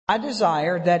I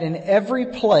desire that in every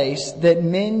place that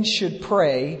men should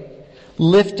pray,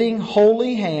 lifting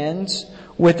holy hands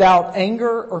without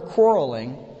anger or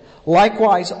quarreling.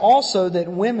 Likewise also that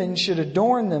women should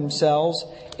adorn themselves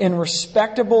in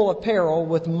respectable apparel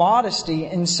with modesty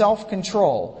and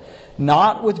self-control,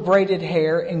 not with braided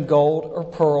hair and gold or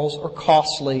pearls or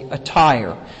costly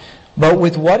attire, but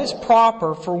with what is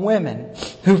proper for women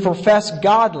who profess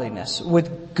godliness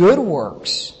with good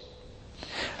works.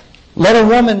 Let a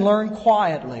woman learn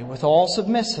quietly with all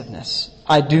submissiveness.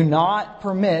 I do not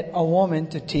permit a woman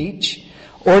to teach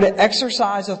or to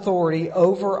exercise authority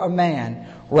over a man.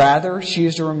 Rather, she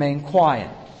is to remain quiet.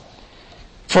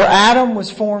 For Adam was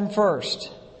formed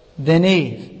first, then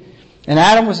Eve. And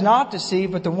Adam was not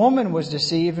deceived, but the woman was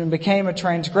deceived and became a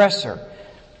transgressor.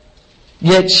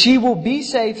 Yet she will be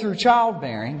saved through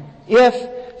childbearing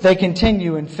if they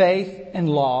continue in faith and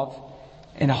love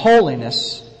and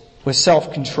holiness with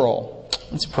self-control.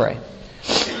 Let's pray.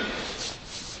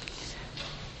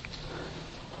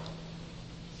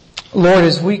 Lord,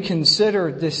 as we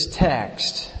consider this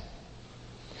text,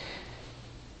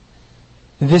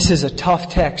 this is a tough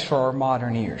text for our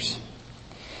modern ears.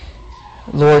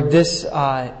 Lord, this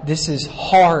is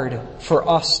hard for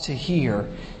us to hear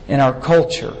in our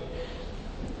culture.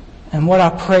 And what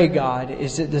I pray, God,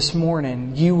 is that this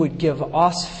morning you would give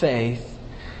us faith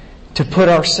to put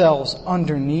ourselves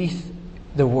underneath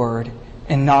the Word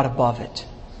and not above it.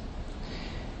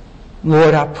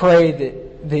 Lord, I pray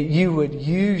that you would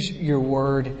use your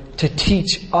Word to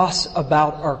teach us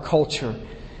about our culture.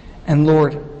 And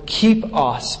Lord,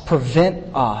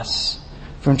 prevent us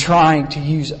from trying to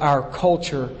use our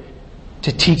culture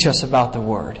to teach us about the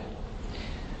Word.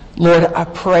 Lord, I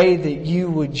pray that you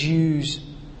would use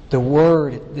the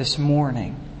Word this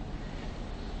morning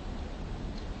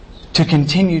to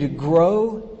continue to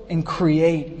grow and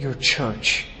create your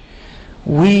church.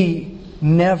 We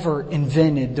never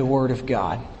invented the Word of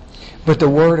God, but the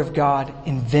Word of God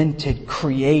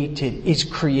is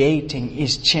creating,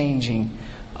 is changing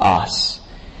us.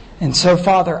 And so,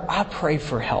 Father, I pray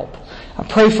for help. I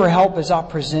pray for help as I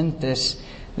present this,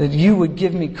 that you would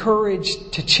give me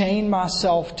courage to chain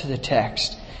myself to the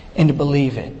text and to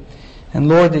believe it. And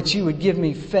Lord, that you would give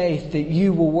me faith that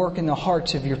you will work in the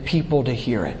hearts of your people to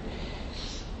hear it.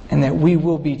 And that we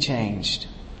will be changed.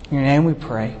 In your name we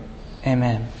pray.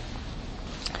 Amen.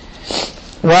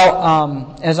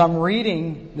 Well, as I'm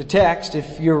reading the text,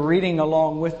 if you're reading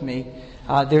along with me,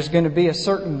 there's going to be a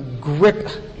certain grip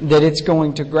that it's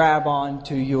going to grab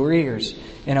onto your ears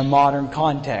in a modern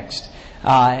context.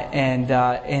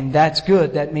 And that's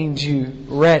good. That means you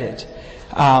read it.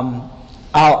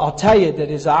 I'll tell you that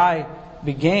as I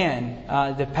began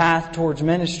the path towards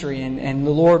ministry and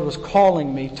the Lord was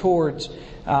calling me towards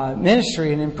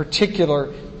ministry and in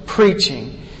particular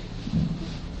preaching,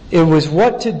 it was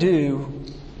what to do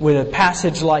with a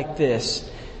passage like this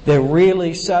that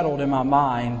really settled in my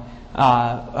mind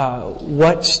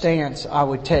what stance I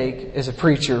would take as a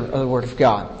preacher of the Word of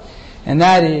God. And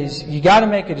that is, you got to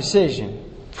make a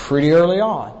decision pretty early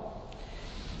on.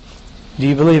 Do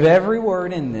you believe every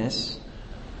word in this,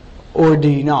 or do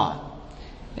you not?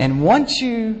 And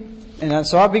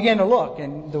so I began to look,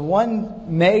 and the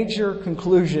one major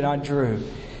conclusion I drew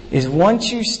is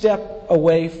once you step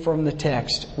away from the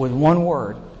text with one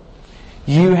word,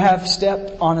 you have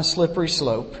stepped on a slippery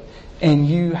slope, and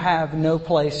you have no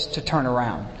place to turn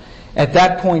around. At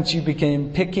that point, you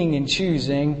begin picking and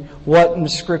choosing what in the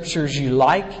Scriptures you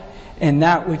like and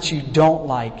that which you don't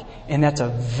like. And that's a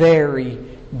very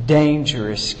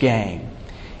dangerous game.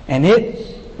 And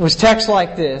it was texts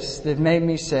like this that made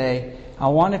me say, I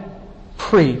want to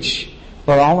preach,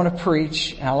 but I want to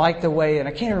preach, and I like the way, and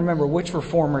I can't remember which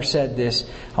reformer said this,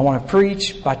 I want to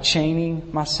preach by chaining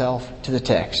myself to the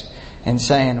text and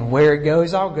saying, where it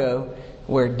goes, I'll go.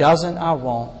 Where it doesn't, I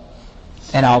won't.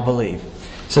 And I'll believe.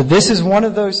 So this is one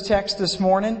of those texts this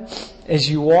morning. As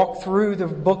you walk through the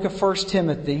book of 1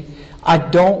 Timothy, I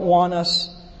don't want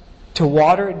us to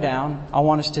water it down. I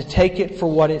want us to take it for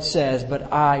what it says.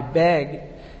 But I beg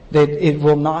that it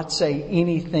will not say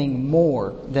anything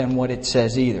more than what it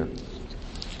says either.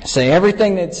 Say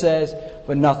everything that it says,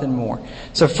 but nothing more.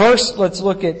 So first, let's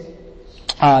look at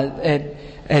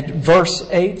verse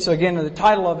 8. So again, the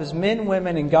title of it is Men,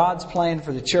 Women, and God's Plan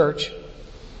for the Church.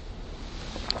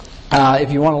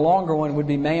 If you want a longer one, it would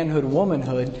be Manhood,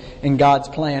 Womanhood, and God's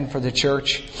Plan for the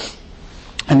Church.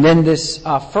 And then this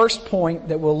first point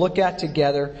that we'll look at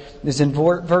together is in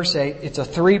verse 8. It's a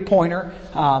three-pointer.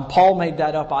 Paul made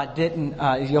that up. I didn't.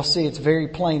 You'll see it's very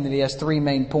plain that he has three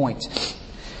main points.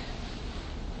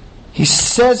 He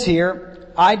says here,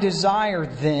 I desire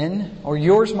then, or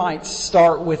yours might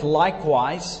start with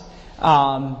likewise.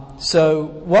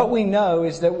 So what we know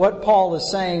is that what Paul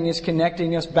is saying is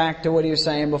connecting us back to what he was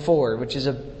saying before, which is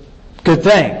a good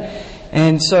thing.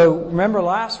 And so remember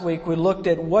last week we looked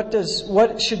at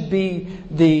what should be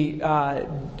the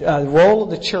role of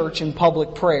the church in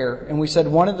public prayer. And we said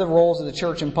one of the roles of the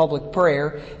church in public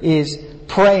prayer is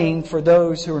praying for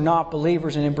those who are not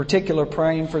believers, and in particular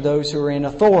praying for those who are in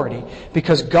authority.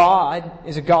 Because God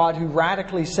is a God who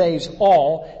radically saves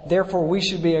all. Therefore we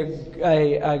should be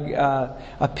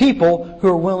a people who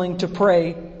are willing to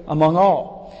pray among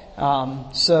all.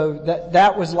 So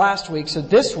that was last week. So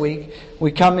this week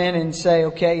we come in and say,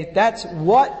 okay, that's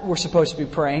what we're supposed to be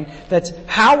praying. That's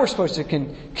how we're supposed to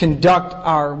conduct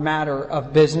our matter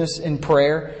of business in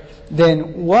prayer.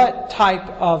 Then what type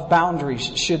of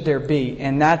boundaries should there be?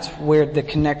 And that's where the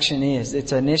connection is.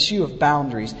 It's an issue of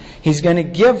boundaries. He's going to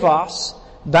give us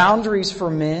boundaries for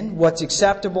men, what's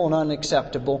acceptable and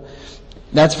unacceptable.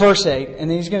 That's verse 8. And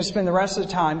then he's going to spend the rest of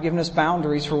the time giving us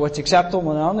boundaries for what's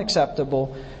acceptable and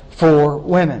unacceptable for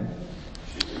women.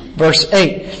 Verse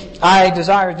 8. I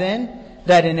desire then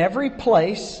that in every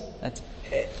place, that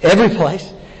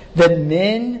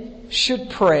men should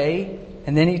pray.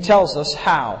 And then he tells us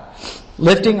how.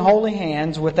 Lifting holy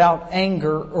hands without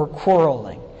anger or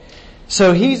quarreling.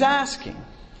 So he's asking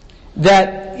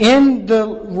that in the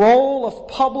role of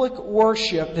public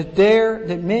worship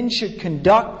that men should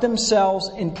conduct themselves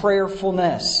in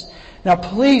prayerfulness. Now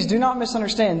please do not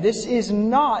misunderstand. This is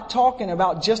not talking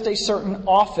about just a certain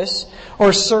office or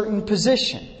a certain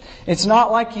position. It's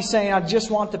not like he's saying, I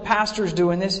just want the pastors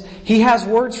doing this. He has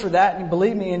words for that, and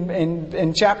believe me,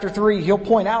 in chapter 3, he'll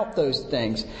point out those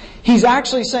things. He's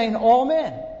actually saying all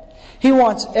men. He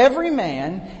wants every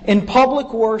man in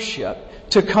public worship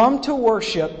to come to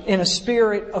worship in a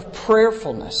spirit of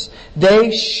prayerfulness.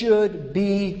 They should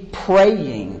be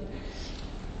praying.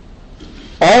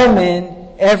 All men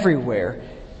everywhere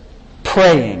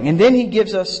praying. And then he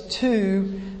gives us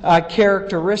two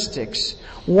characteristics.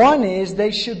 One is they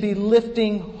should be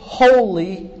lifting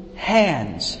holy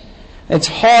hands. It's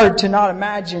hard to not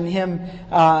imagine him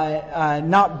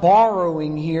not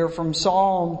borrowing here from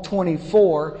Psalm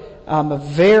 24, a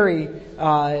very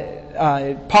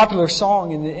popular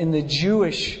song in the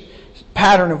Jewish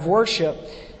pattern of worship.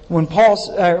 When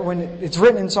it's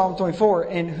written in Psalm 24,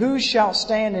 and who shall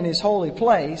stand in his holy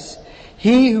place?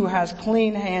 He who has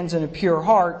clean hands and a pure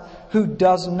heart, who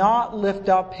does not lift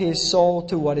up his soul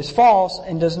to what is false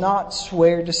and does not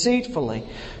swear deceitfully.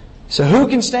 So who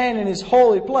can stand in his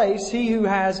holy place? He who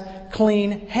has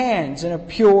clean hands and a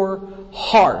pure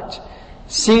heart.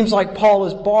 Seems like Paul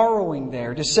is borrowing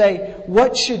there to say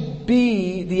what should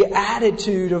be the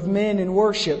attitude of men in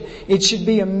worship. It should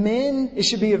be of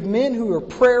men who are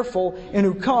prayerful and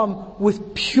who come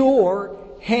with pure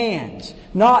hands,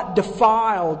 not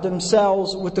defiled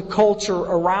themselves with the culture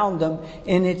around them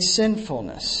in its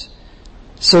sinfulness.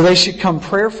 So they should come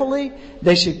prayerfully,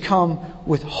 they should come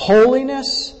with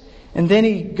holiness, and then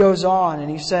he goes on and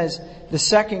he says the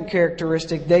second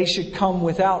characteristic, they should come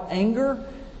without anger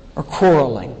or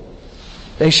quarreling.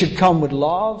 They should come with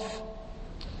love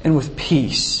and with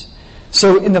peace.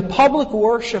 So in the public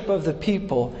worship of the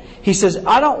people, he says,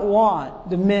 I don't want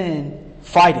the men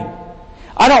fighting.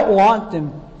 I don't want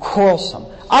them quarrelsome.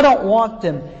 I don't want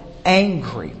them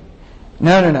angry.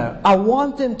 No. I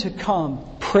want them to come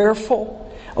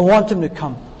prayerful. I want them to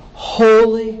come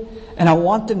holy. And I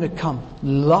want them to come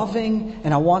loving.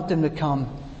 And I want them to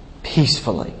come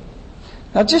peacefully.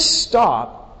 Now just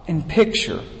stop and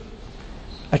picture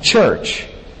a church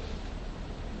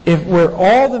where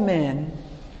all the men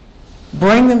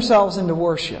bring themselves into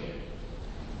worship.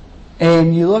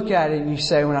 And you look at it and you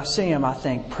say, when I see them, I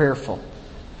think prayerful.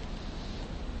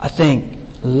 I think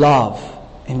love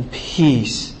and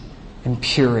peace and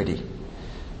purity.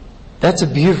 That's a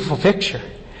beautiful picture.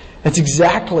 That's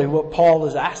exactly what Paul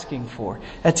is asking for.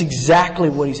 That's exactly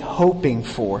what he's hoping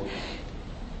for.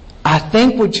 I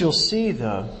think what you'll see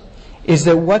though is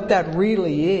that what that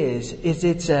really is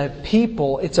it's a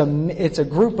people, it's a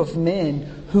group of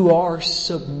men who are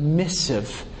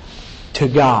submissive to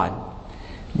God.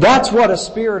 That's what a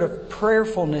spirit of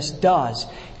prayerfulness does.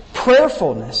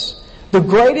 Prayerfulness. The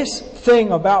greatest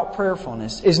thing about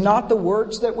prayerfulness is not the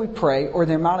words that we pray or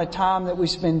the amount of time that we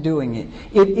spend doing it.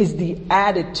 It is the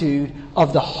attitude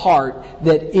of the heart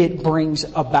that it brings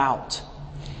about.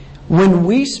 When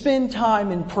we spend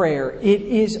time in prayer, it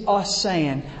is us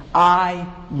saying, I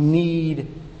need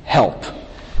help.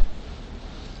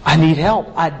 I need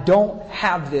help. I don't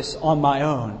have this on my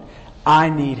own. I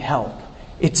need help.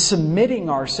 It's submitting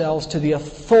ourselves to the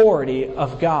authority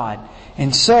of God.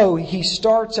 And so he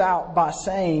starts out by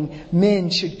saying men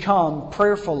should come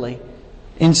prayerfully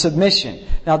in submission.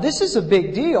 Now this is a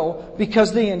big deal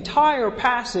because the entire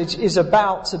passage is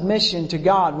about submission to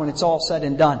God when it's all said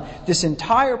and done. This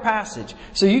entire passage.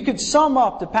 So you could sum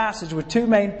up the passage with two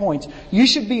main points. You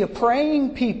should be a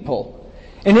praying people,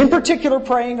 and in particular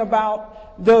praying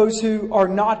about those who are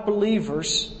not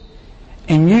believers.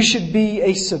 And you should be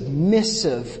a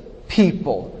submissive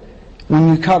people when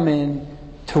you come in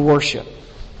to worship.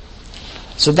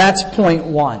 So that's point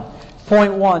one.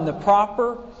 Point one, the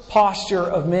proper posture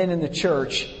of men in the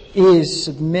church is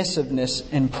submissiveness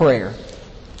and prayer.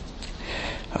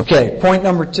 Okay, point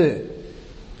number two.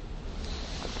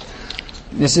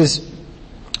 This is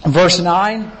verse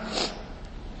 9.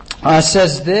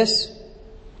 Says this.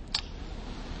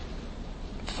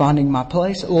 Finding my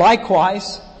place.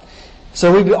 Likewise.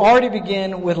 So we already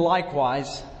begin with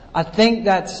likewise. I think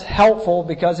that's helpful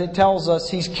because it tells us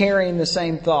he's carrying the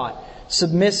same thought.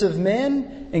 Submissive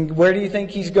men, and where do you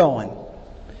think he's going?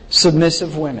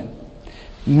 Submissive women.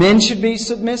 Men should be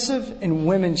submissive and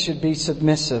women should be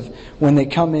submissive when they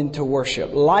come into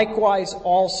worship. Likewise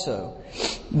also,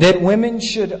 that women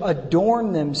should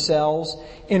adorn themselves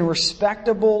in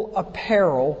respectable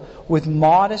apparel with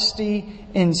modesty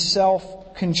and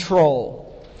self-control,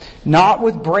 not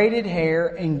with braided hair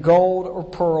and gold or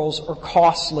pearls or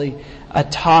costly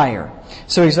attire.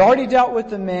 So he's already dealt with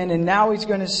the men, and now he's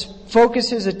going to focus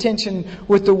his attention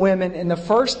with the women. And the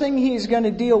first thing he's going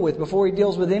to deal with before he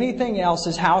deals with anything else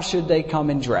is how should they come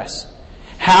and dress?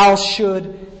 How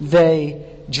should they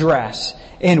dress?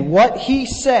 And what he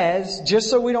says, just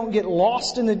so we don't get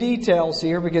lost in the details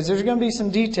here, because there's going to be some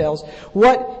details,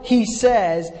 what he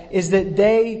says is that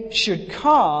they should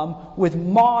come with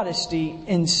modesty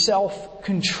and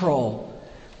self-control.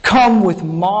 Come with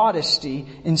modesty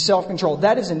and self-control.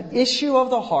 That is an issue of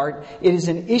the heart. It is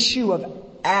an issue of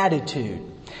attitude.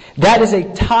 That is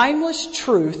a timeless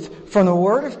truth from the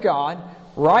Word of God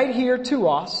right here to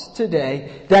us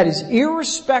today that is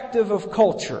irrespective of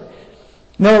culture.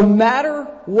 No matter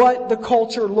what the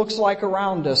culture looks like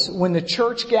around us, when the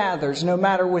church gathers, no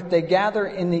matter if they gather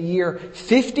in the year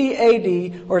 50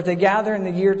 AD or if they gather in the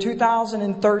year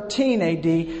 2013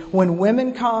 AD, when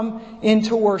women come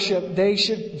into worship, they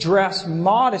should dress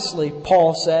modestly,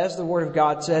 Paul says, the Word of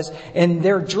God says, and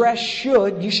their dress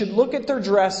you should look at their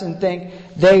dress and think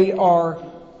they are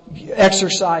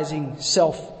exercising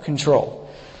self-control.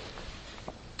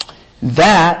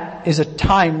 That is a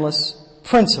timeless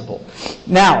principle.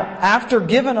 Now, after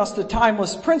giving us the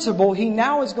timeless principle, he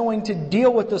now is going to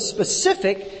deal with the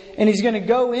specific, and he's going to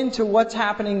go into what's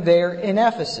happening there in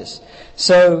Ephesus.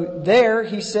 So there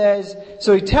he says,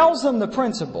 so he tells them the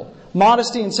principle,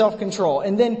 modesty and self-control,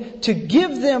 and then to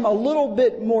give them a little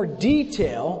bit more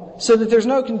detail so that there's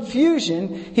no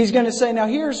confusion, he's going to say, now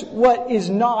here's what is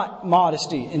not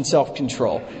modesty and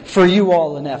self-control for you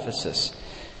all in Ephesus.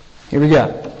 Here we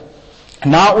go.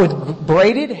 Not with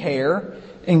braided hair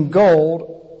and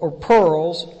gold or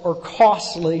pearls or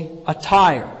costly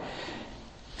attire.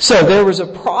 So there was a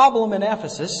problem in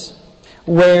Ephesus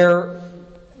where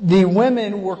the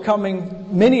women were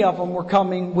coming, many of them were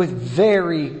coming with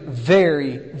very,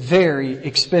 very, very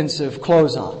expensive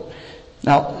clothes on.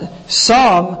 Now,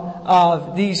 some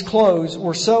of these clothes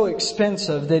were so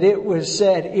expensive that it was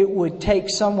said it would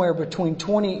take somewhere between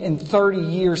 20 and 30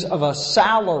 years of a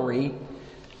salary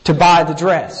to buy the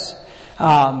dress.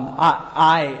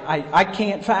 I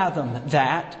can't fathom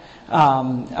that.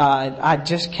 I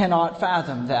just cannot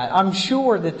fathom that. I'm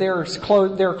sure that there are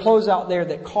clothes out there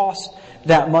that cost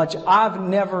that much. I've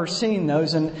never seen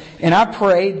those, and I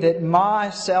pray that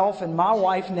myself and my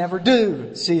wife never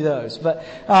do see those. But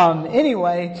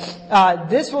anyway,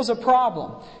 this was a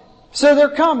problem. So they're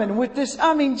coming with this,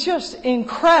 just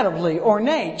incredibly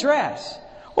ornate dress.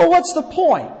 Well, what's the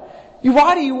point?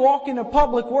 Why do you walk into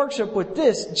public worship with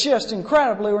this just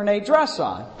incredibly ornate dress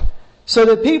on? So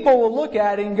that people will look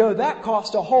at it and go, that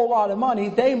cost a whole lot of money.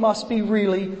 They must be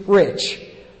really rich.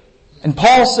 And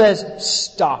Paul says,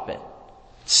 stop it.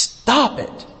 Stop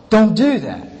it. Don't do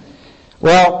that.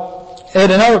 Well,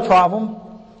 and another problem,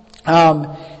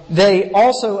 they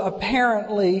also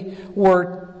apparently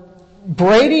were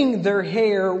braiding their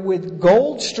hair with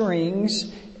gold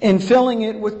strings and filling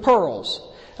it with pearls.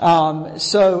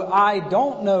 So I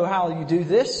don't know how you do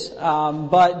this,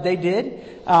 but they did,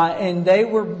 and they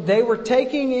were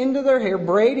taking into their hair,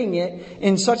 braiding it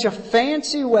in such a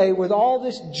fancy way with all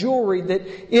this jewelry that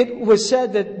it was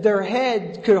said that their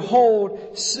head could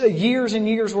hold years and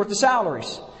years worth of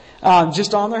salaries,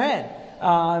 just on their head.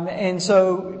 And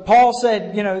so Paul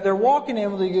said, they're walking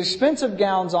in with these expensive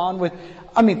gowns on with,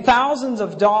 thousands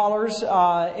of dollars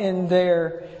in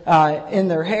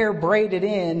their hair braided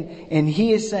in, and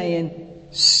he is saying,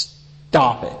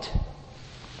 stop it.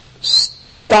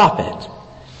 Stop it.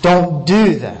 Don't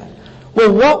do that.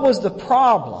 Well, what was the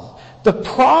problem? The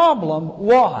problem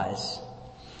was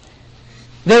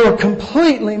they were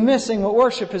completely missing what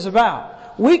worship is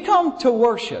about. We come to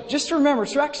worship. Just remember,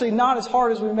 it's actually not as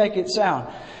hard as we make it sound.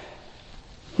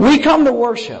 We come to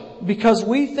worship because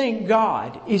we think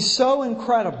God is so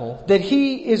incredible that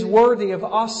He is worthy of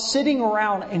us sitting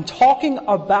around and talking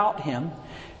about Him,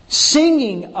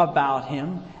 singing about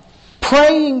Him,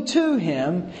 praying to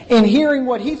Him, and hearing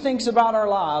what He thinks about our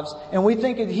lives. And we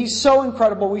think that He's so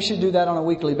incredible we should do that on a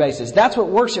weekly basis. That's what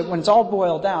worship, when it's all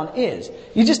boiled down, is.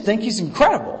 You just think He's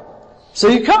incredible. So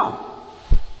you come.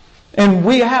 And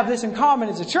we have this in common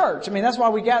as a church. That's why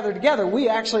we gather together. We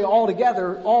actually all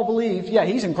together all believe, yeah,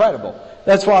 He's incredible.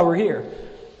 That's why we're here.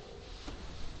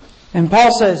 And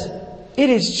Paul says, it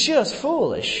is just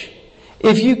foolish.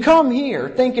 If you come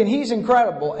here thinking He's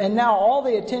incredible, and now all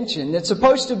the attention that's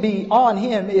supposed to be on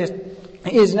Him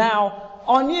is now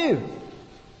on you.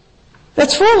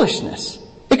 That's foolishness.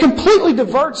 It completely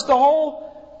diverts the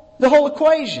whole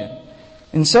equation.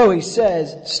 And so he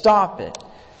says, stop it.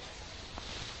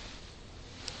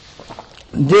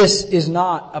 This is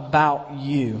not about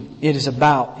you. It is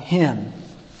about Him.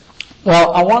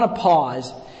 Well, I want to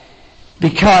pause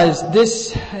because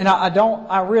this, and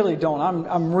I really don't.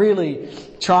 I'm really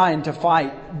trying to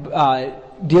fight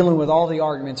dealing with all the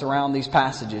arguments around these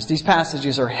passages. These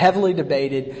passages are heavily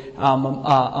debated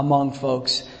among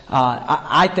folks.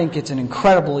 I think it's an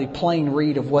incredibly plain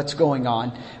read of what's going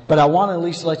on. But I want to at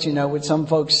least let you know what some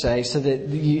folks say so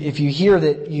that if you hear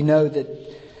that, you know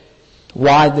that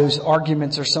why those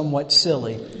arguments are somewhat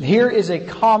silly. Here is a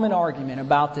common argument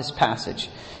about this passage.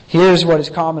 Here's what is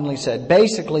commonly said.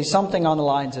 Basically, something on the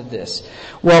lines of this.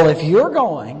 Well, if you're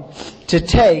going to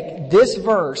take this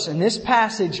verse and this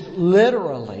passage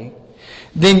literally,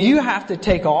 then you have to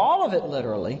take all of it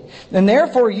literally. And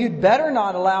therefore, you'd better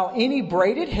not allow any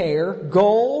braided hair,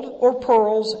 gold, or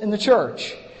pearls in the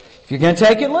church. If you're going to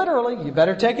take it literally, you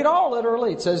better take it all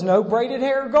literally. It says no braided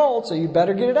hair or gold, so you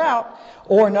better get it out.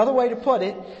 Or another way to put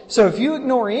it, so if you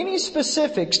ignore any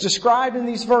specifics described in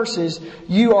these verses,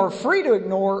 you are free to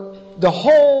ignore the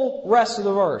whole rest of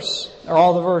the verse, or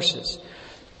all the verses.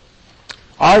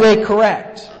 Are they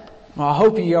correct? Well, I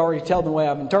hope you already tell the way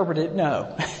I've interpreted it.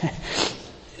 No.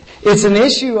 It's an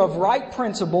issue of right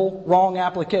principle, wrong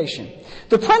application.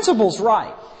 The principle's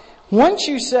right. Once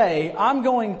you say, I'm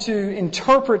going to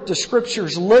interpret the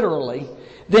Scriptures literally,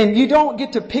 then you don't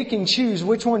get to pick and choose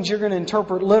which ones you're going to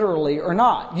interpret literally or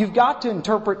not. You've got to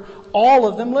interpret all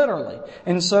of them literally.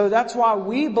 And so that's why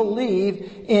we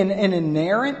believe in an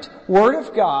inerrant Word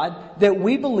of God that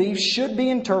we believe should be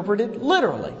interpreted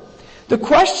literally. The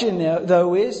question,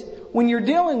 though, is when you're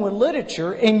dealing with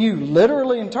literature and you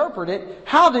literally interpret it,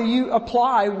 how do you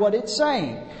apply what it's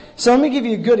saying? So let me give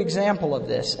you a good example of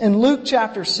this. In Luke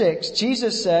chapter 6,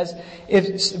 Jesus says,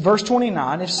 verse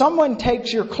 29, if someone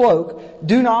takes your cloak,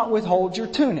 do not withhold your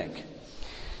tunic.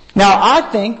 Now, I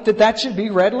think that should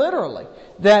be read literally.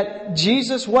 That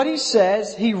Jesus, what He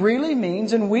says, He really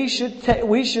means, and we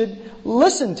should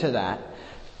listen to that.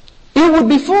 It would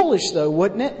be foolish, though,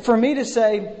 wouldn't it, for me to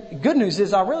say, good news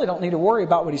is I really don't need to worry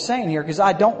about what He's saying here because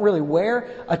I don't really wear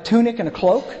a tunic and a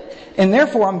cloak, and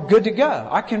therefore I'm good to go.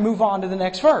 I can move on to the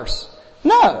next verse.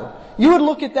 No. You would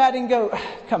look at that and go,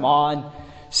 come on,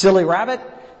 silly rabbit.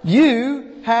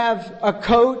 You have a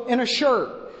coat and a shirt.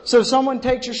 So if someone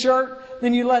takes your shirt,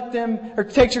 then you let them, or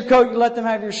takes your coat, you let them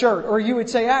have your shirt. Or you would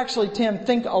say, actually, Tim,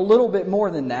 think a little bit more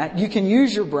than that. You can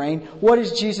use your brain. What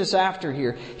is Jesus after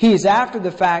here? He is after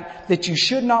the fact that you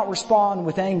should not respond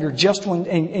with anger just when,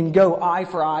 and go eye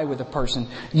for eye with a person.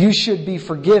 You should be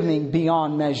forgiving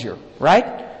beyond measure.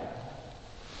 Right?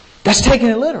 That's taking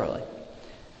it literally.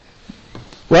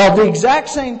 Well, the exact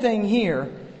same thing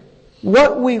here.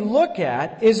 What we look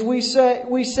at is we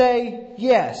say,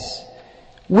 yes,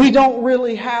 we don't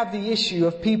really have the issue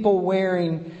of people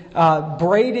wearing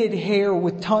braided hair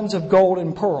with tons of gold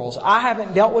and pearls. I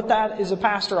haven't dealt with that as a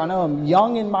pastor. I know I'm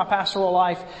young in my pastoral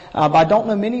life, but I don't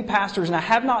know many pastors, and I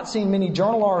have not seen many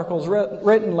journal articles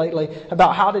written lately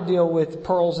about how to deal with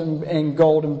pearls and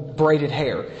gold and braided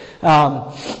hair.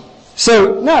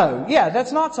 So, no,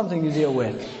 that's not something to deal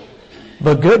with.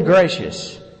 But good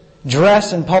gracious,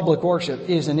 dress in public worship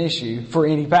is an issue for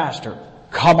any pastor.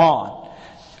 Come on.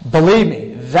 Believe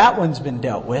me, that one's been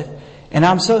dealt with. And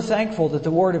I'm so thankful that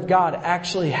the Word of God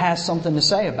actually has something to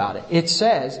say about it. It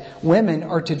says women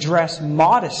are to dress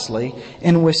modestly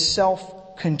and with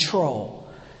self-control.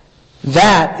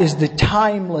 That is the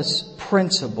timeless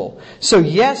principle. So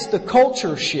yes, the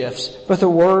culture shifts, but the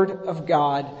Word of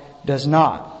God does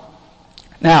not.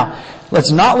 Now, let's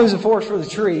not lose the forest for the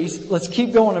trees. Let's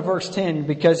keep going to verse 10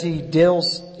 because he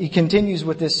continues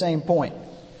with this same point.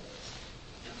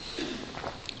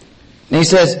 And he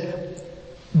says,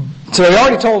 so he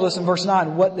already told us in verse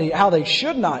 9 how they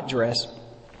should not dress.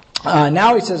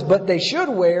 Now he says, but they should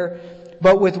wear,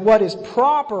 but with what is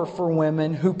proper for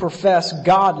women who profess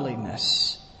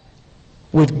godliness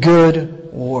with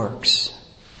good works.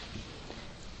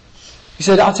 He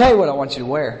said, I'll tell you what I want you to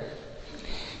wear.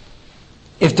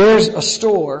 If there's a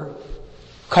store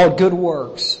called Good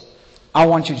Works, I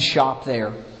want you to shop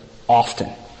there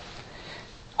often.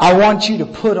 I want you to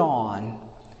put on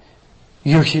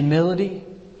your humility,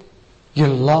 your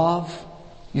love,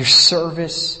 your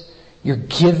service, your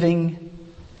giving.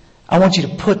 I want you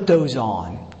to put those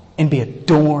on and be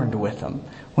adorned with them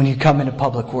when you come into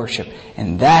public worship.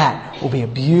 And that will be a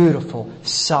beautiful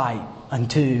sight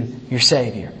unto your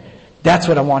Savior. That's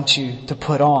what I want you to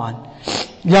put on.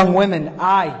 Young women,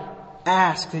 I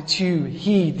ask that you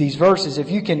heed these verses.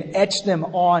 If you can etch them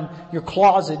on your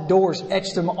closet doors,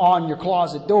 etch them on your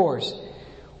closet doors.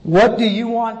 What do you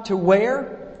want to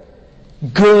wear?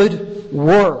 Good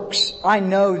works. I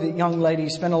know that young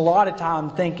ladies spend a lot of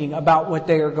time thinking about what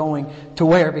they are going to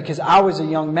wear because I was a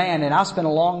young man and I spent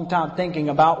a long time thinking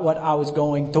about what I was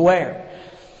going to wear.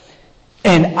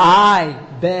 And I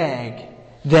beg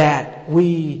that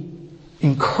we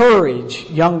encourage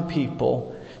young people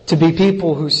to be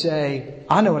people who say,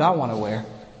 I know what I want to wear.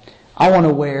 I want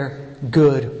to wear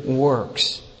good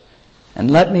works.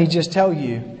 And let me just tell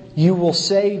you, you will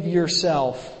save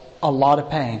yourself a lot of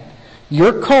pain.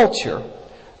 Your culture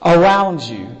around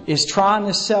you is trying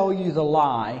to sell you the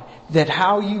lie that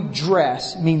how you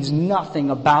dress means nothing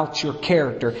about your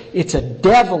character. It's a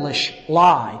devilish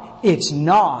lie. It's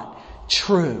not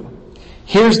true.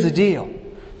 Here's the deal.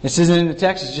 This isn't in the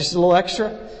text, it's just a little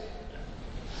extra.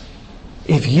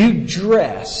 If you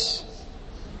dress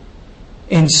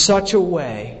in such a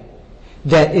way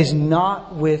that is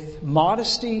not with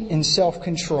modesty and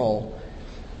self-control,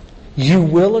 you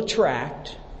will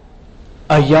attract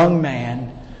a young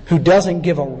man who doesn't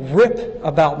give a rip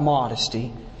about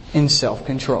modesty and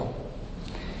self-control.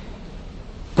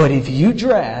 But if you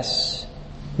dress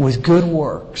with good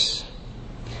works,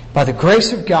 by the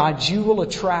grace of God, you will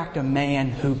attract a man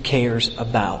who cares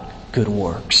about good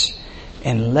works.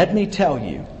 And let me tell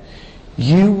you,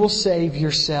 you will save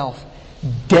yourself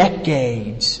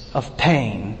decades of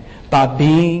pain by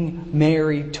being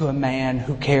married to a man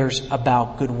who cares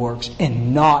about good works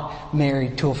and not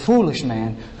married to a foolish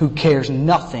man who cares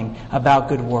nothing about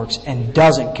good works and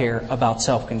doesn't care about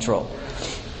self-control.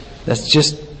 That's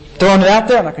just throwing it out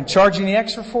there. I'm not going to charge you any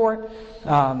extra for it.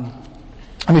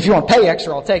 If you want to pay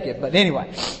extra, I'll take it. But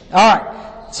anyway.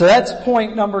 Alright. So that's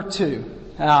point number 2.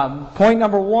 Point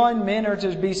number 1, men are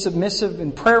to be submissive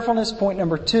in prayerfulness. Point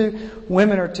number 2,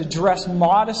 women are to dress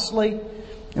modestly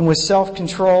and with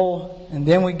self-control. And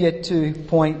then we get to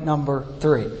point number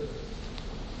 3,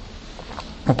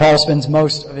 where Paul spends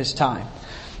most of his time.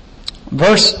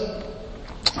 Verse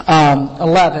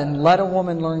 11, let a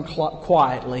woman learn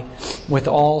quietly with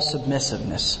all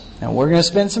submissiveness. Now we're going to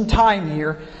spend some time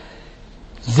here.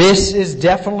 This is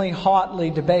definitely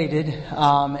hotly debated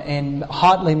and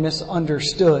hotly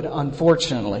misunderstood,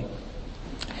 unfortunately.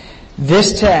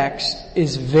 This text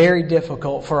is very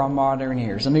difficult for our modern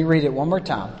ears. Let me read it one more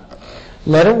time.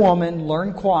 Let a woman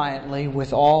learn quietly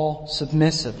with all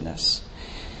submissiveness.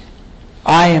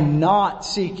 I am not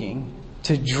seeking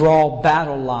to draw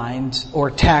battle lines or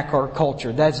attack our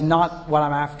culture. That's not what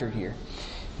I'm after here.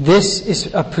 This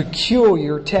is a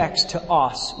peculiar text to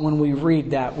us when we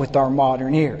read that with our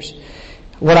modern ears.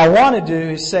 What I want to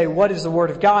do is say, what does the Word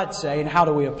of God say and how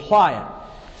do we apply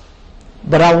it?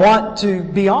 But I want to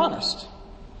be honest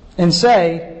and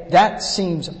say, that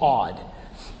seems odd.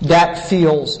 That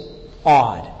feels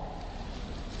odd.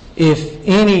 If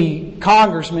any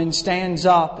congressman stands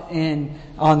up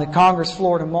on the Congress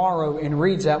floor tomorrow and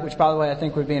reads that, which by the way I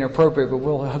think would be inappropriate, but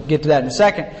we'll get to that in a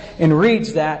second, and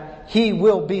reads that, he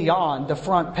will be on the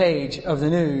front page of the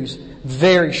news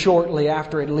very shortly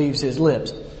after it leaves his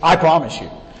lips. I promise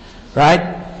you.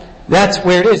 Right? That's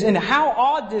where it is. And how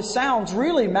odd this sounds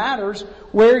really matters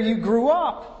where you grew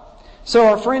up. So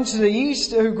our friends to the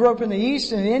East who grew up in the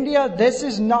East in India, this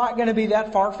is not going to be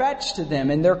that far-fetched to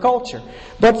them in their culture.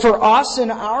 But for us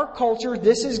in our culture,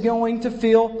 this is going to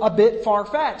feel a bit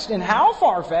far-fetched. And how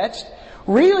far-fetched?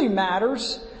 really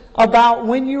matters about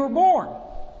when you were born.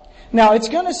 Now, it's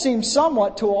going to seem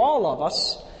somewhat to all of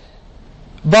us,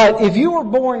 but if you were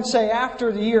born, say,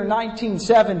 after the year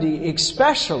 1970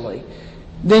 especially,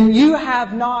 then you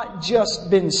have not just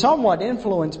been somewhat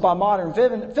influenced by modern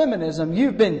feminism,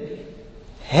 you've been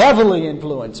heavily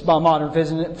influenced by modern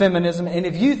feminism. And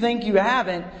if you think you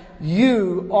haven't,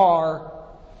 you are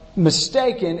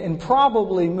mistaken and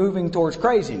probably moving towards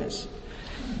craziness.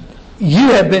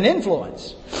 You have been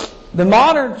influenced. The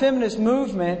modern feminist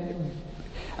movement,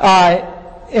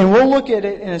 and we'll look at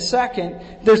it in a second,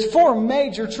 there's four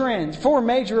major trends, four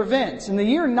major events. In the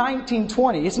year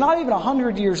 1920, it's not even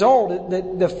 100 years old,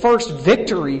 the first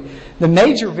victory, the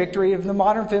major victory of the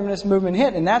modern feminist movement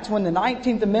hit. And that's when the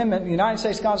 19th Amendment of the United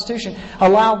States Constitution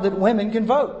allowed that women can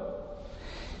vote.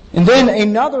 And then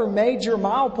another major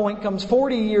milepoint comes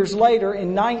 40 years later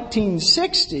in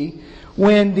 1960,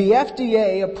 when the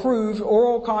FDA approved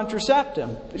oral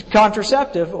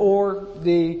contraceptive, or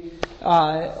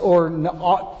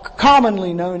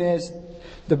commonly known as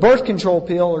the birth control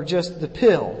pill, or just the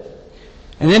pill.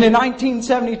 And then in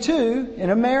 1972,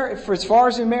 in America, for as far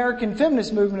as the American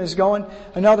feminist movement is going,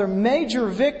 another major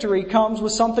victory comes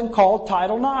with something called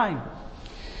Title IX.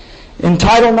 And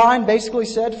Title IX basically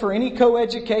said for any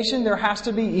co-education there has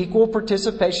to be equal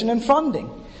participation and funding.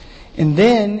 And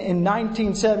then in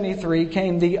 1973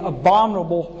 came the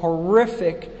abominable,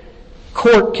 horrific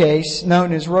court case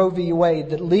known as Roe v.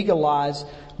 Wade that legalized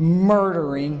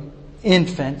murdering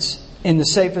infants in the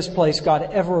safest place God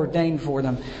ever ordained for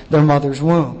them, their mother's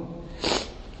womb.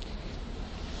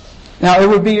 Now, it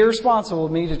would be irresponsible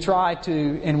of me to try to,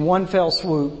 in one fell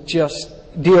swoop, just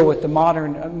deal with the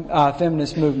modern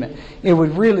feminist movement. It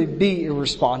would really be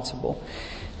irresponsible.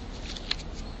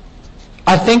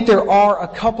 I think there are a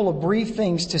couple of brief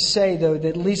things to say, though, that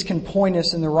at least can point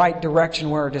us in the right direction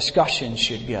where our discussion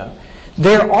should go.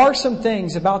 There are some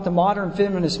things about the modern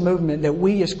feminist movement that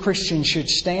we as Christians should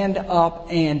stand up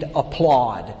and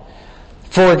applaud.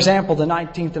 For example, the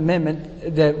 19th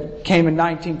Amendment that came in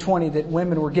 1920, that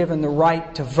women were given the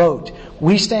right to vote.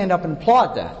 We stand up and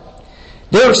applaud that.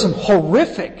 There are some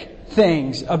horrific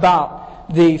things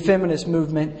about the feminist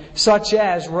movement, such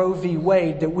as Roe v.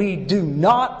 Wade, that we do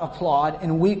not applaud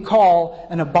and we call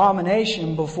an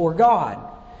abomination before God.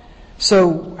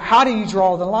 So how do you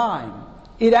draw the line?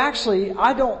 It actually,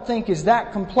 I don't think, is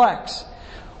that complex.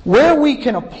 Where we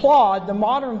can applaud the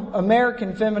modern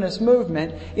American feminist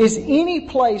movement is any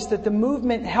place that the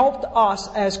movement helped us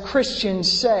as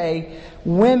Christians say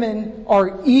women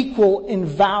are equal in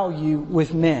value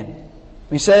with men.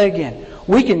 Let me say it again.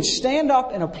 We can stand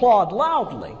up and applaud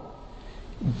loudly,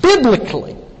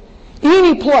 biblically,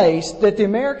 any place that the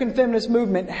American feminist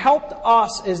movement helped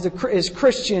us as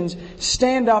Christians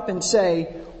stand up and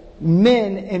say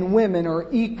men and women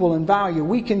are equal in value.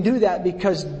 We can do that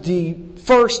because the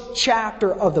first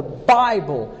chapter of the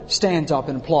Bible stands up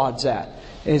and applauds that.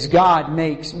 As God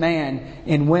makes man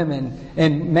and women,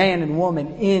 and man and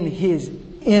woman in His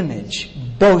image,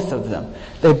 both of them.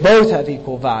 They both have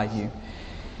equal value.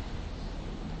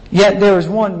 Yet there is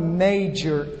one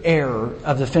major error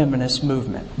of the feminist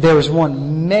movement. There is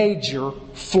one major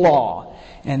flaw,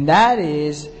 and that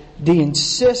is the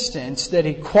insistence that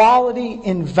equality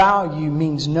in value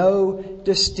means no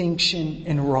distinction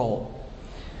in role.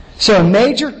 So a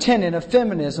major tenet of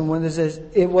feminism was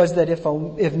that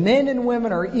if men and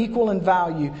women are equal in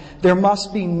value, there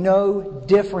must be no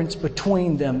difference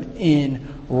between them in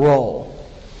role.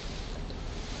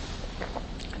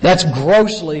 That's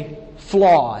grossly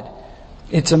flawed.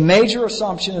 It's a major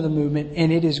assumption of the movement,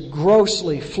 and it is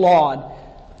grossly flawed.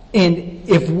 And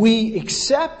if we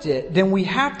accept it, then we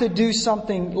have to do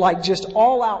something like just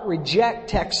all out reject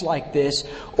texts like this,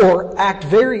 or act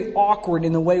very awkward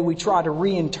in the way we try to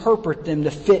reinterpret them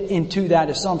to fit into that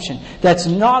assumption. That's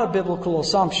not a biblical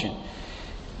assumption.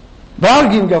 But I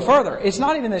would even go further. It's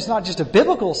not just a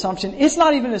biblical assumption. It's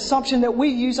not even an assumption that we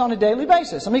use on a daily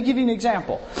basis. Let me give you an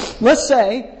example. Let's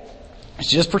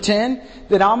just pretend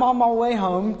that I'm on my way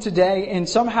home today and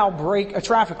somehow break a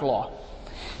traffic law.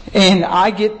 And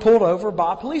I get pulled over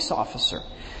by a police officer.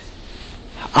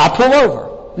 I pull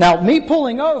over. Now, me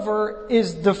pulling over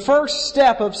is the first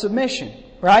step of submission,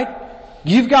 right?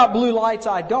 You've got blue lights,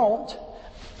 I don't.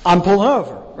 I'm pulling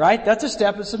over, right? That's a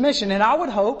step of submission. And I would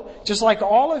hope, just like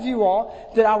all of you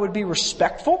all, that I would be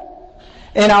respectful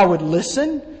and I would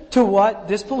listen to what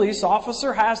this police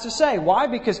officer has to say. Why?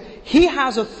 Because he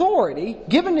has authority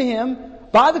given to him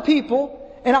by the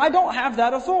people, and I don't have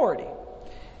that authority.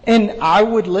 And I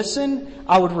would listen,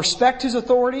 I would respect his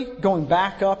authority, going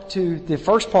back up to the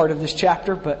first part of this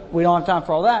chapter, but we don't have time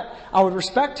for all that. I would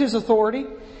respect his authority,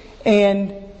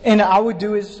 and and I would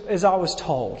do as I was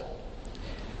told.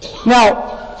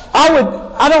 Now,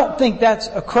 I don't think that's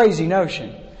a crazy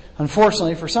notion.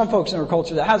 Unfortunately, for some folks in our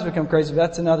culture, that has become crazy, but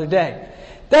that's another day.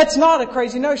 That's not a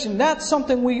crazy notion. That's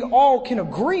something we all can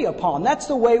agree upon. That's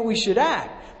the way we should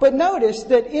act. But notice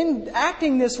that in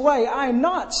acting this way, I am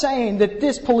not saying that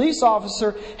this police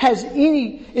officer is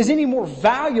any more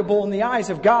valuable in the eyes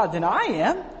of God than I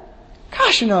am.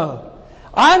 Gosh, no.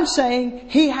 I'm saying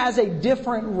he has a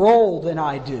different role than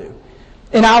I do.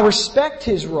 And I respect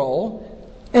his role,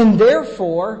 and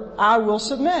therefore I will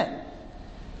submit.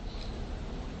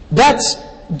 That's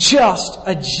just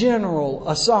a general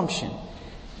assumption.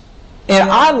 And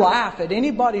I laugh at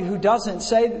anybody who doesn't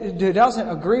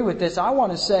agree with this. I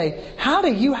want to say, how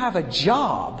do you have a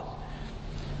job?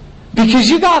 Because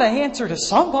you got to answer to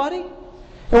somebody.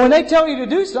 And when they tell you to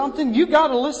do something, you got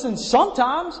to listen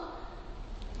sometimes.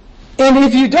 And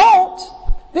if you don't,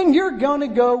 then you're going to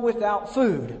go without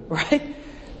food, right?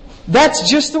 That's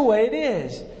just the way it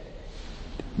is.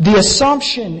 The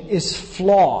assumption is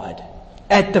flawed.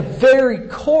 At the very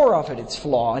core of it, it's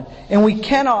flawed. And we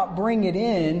cannot bring it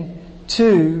in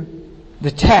to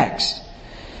the text.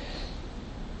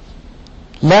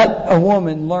 Let a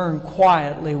woman learn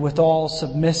quietly with all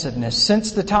submissiveness.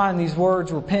 Since the time these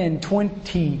words were penned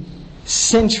 20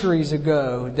 centuries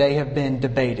ago, they have been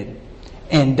debated.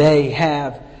 And they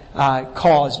have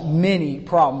caused many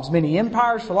problems. Many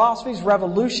empires, philosophies,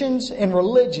 revolutions, and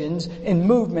religions and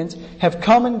movements have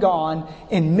come and gone,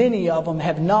 and many of them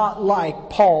have not liked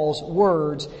Paul's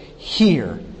words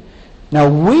here. Now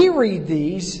we read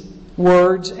these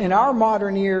words and our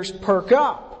modern ears perk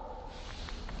up.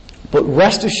 But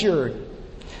rest assured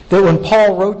that when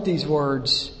Paul wrote these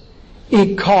words,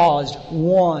 it caused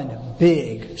one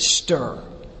big stir.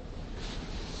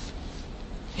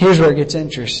 Here's where it gets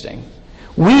interesting.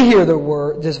 We hear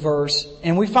this verse,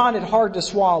 and we find it hard to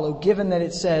swallow, given that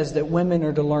it says that women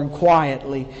are to learn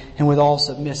quietly and with all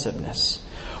submissiveness.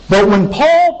 But when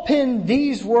Paul penned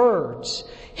these words,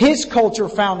 his culture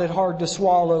found it hard to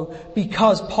swallow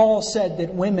because Paul said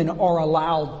that women are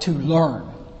allowed to learn.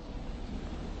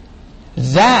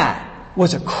 That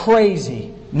was a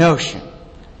crazy notion.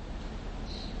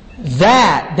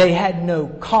 That they had no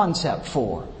concept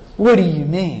for. What do you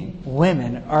mean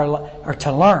women are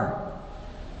to learn?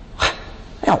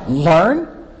 They don't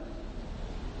learn.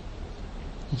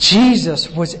 Jesus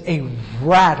was a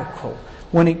radical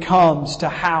when it comes to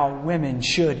how women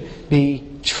should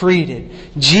be treated.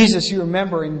 Jesus, you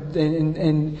remember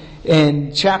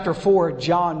in chapter 4,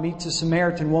 John meets a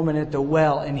Samaritan woman at the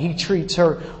well, and he treats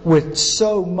her with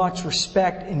so much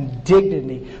respect and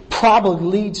dignity,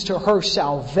 probably leads to her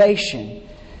salvation.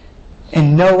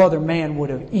 And no other man would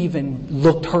have even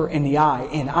looked her in the eye.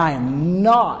 And I am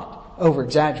not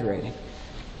over-exaggerating.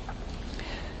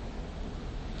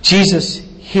 Jesus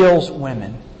heals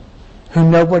women who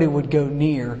nobody would go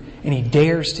near, and He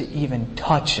dares to even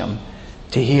touch them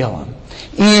to heal them.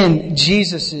 In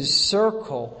Jesus'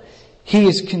 circle, He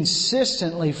is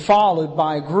consistently followed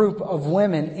by a group of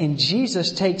women, and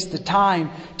Jesus takes the time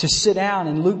to sit down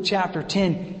in Luke chapter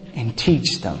 10 and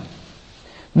teach them.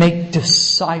 Make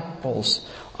disciples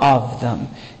of them.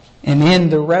 And in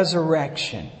the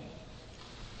resurrection,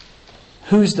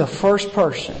 who's the first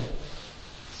person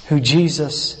who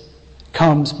Jesus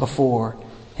comes before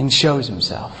and shows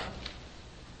Himself?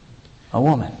 A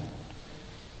woman.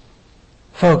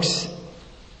 Folks,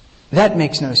 that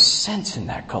makes no sense in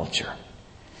that culture.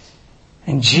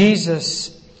 And Jesus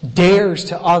dares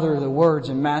to utter the words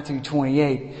in Matthew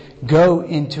 28, go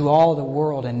into all the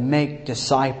world and make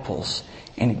disciples.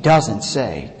 And it doesn't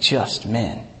say just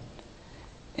men.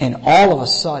 And all of a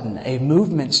sudden, a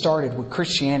movement started with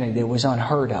Christianity that was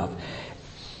unheard of.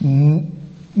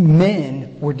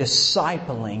 Men were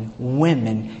discipling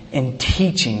women and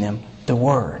teaching them the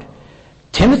Word.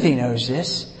 Timothy knows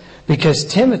this because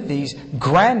Timothy's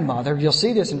grandmother, you'll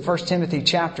see this in 1 Timothy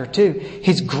chapter 2,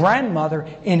 his grandmother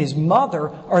and his mother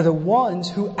are the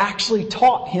ones who actually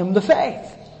taught him the faith.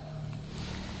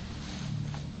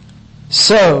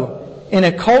 So, in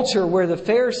a culture where the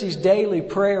Pharisees' daily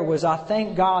prayer was, I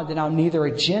thank God that I'm neither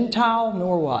a Gentile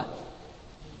nor what?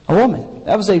 A woman.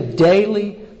 That was a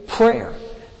daily prayer.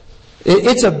 It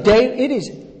is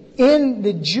in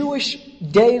the Jewish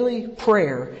daily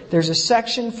prayer. There's a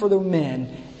section for the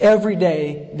men. Every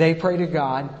day they pray to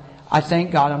God, I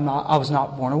thank God I was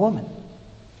not born a woman.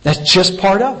 That's just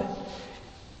part of it.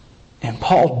 And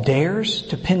Paul dares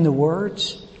to pen the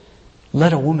words,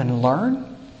 let a woman learn?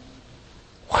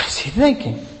 What is he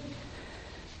thinking?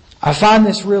 I find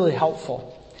this really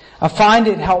helpful. I find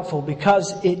it helpful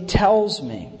because it tells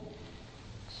me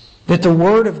that the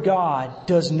Word of God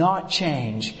does not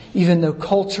change, even though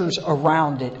cultures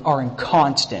around it are in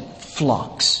constant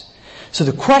flux. So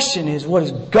the question is, what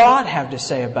does God have to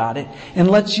say about it?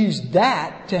 And let's use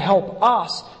that to help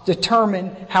us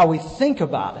determine how we think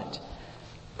about it.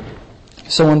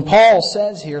 So when Paul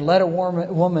says here, let a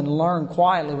woman learn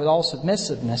quietly with all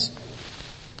submissiveness,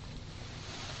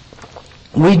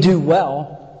 we do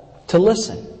well to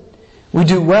listen. We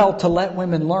do well to let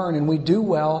women learn, and we do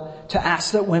well to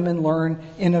ask that women learn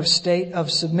in a state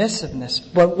of submissiveness.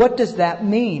 But what does that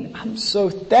mean? I'm so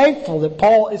thankful that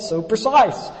Paul is so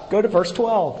precise. Go to verse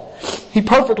 12. He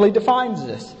perfectly defines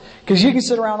this. Because you can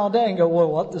sit around all day and go,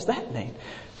 well, what does that mean?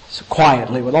 So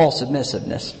quietly, with all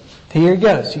submissiveness. Here it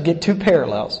goes. You get two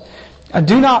parallels. I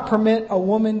do not permit a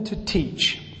woman to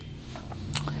teach.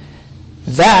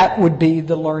 That would be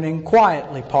the learning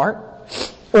quietly part.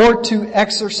 Or to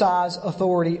exercise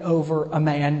authority over a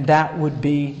man. That would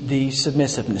be the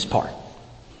submissiveness part.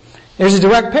 There's a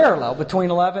direct parallel between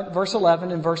verse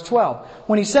 11 and verse 12.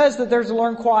 When he says that there's to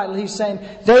learn quietly, he's saying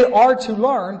they are to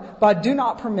learn, but do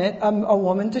not permit a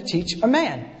woman to teach a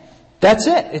man. That's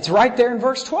it. It's right there in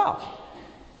verse 12.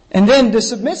 And then the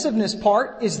submissiveness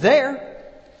part is there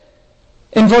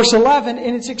in verse 11,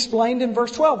 and it's explained in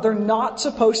verse 12. They're not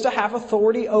supposed to have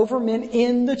authority over men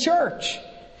in the church.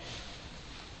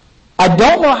 I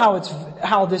don't know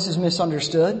how this is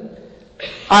misunderstood.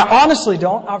 I honestly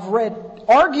don't. I've read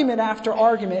argument after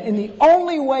argument, and the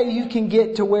only way you can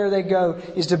get to where they go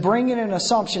is to bring in an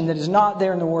assumption that is not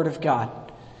there in the Word of God.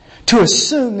 To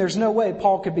assume there's no way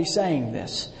Paul could be saying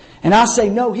this. And I say,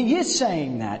 no, he is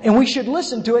saying that. And we should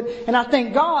listen to it. And I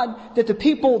thank God that the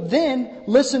people then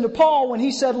listened to Paul when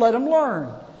he said, let them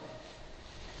learn.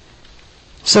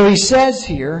 So he says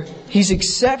here, he's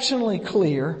exceptionally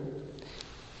clear.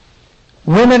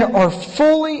 Women are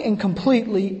fully and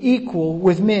completely equal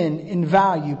with men in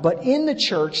value, but in the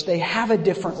church they have a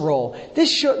different role.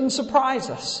 This shouldn't surprise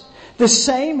us. The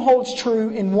same holds true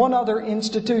in one other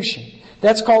institution.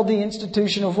 That's called the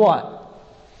institution of what?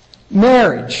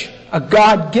 Marriage. A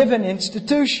God-given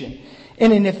institution.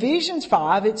 And in Ephesians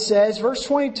 5 it says, verse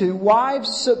 22,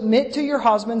 wives, submit to your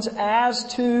husbands as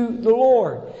to the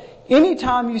Lord.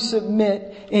 Anytime you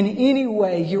submit in any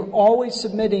way, you're always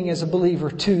submitting as a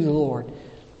believer to the Lord.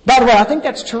 By the way, I think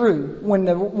that's true when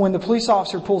the police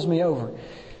officer pulls me over.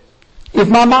 If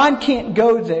my mind can't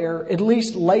go there, at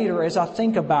least later as I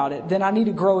think about it, then I need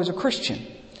to grow as a Christian.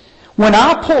 When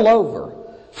I pull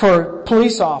over for a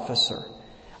police officer,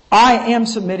 I am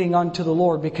submitting unto the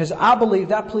Lord because I believe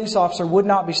that police officer would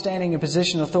not be standing in a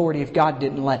position of authority if God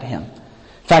didn't let him.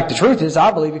 In fact, the truth is,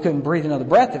 I believe he couldn't breathe another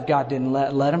breath if God didn't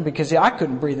let him, because I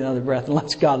couldn't breathe another breath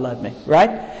unless God let me. Right?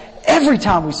 Every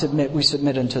time we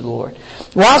submit unto the Lord.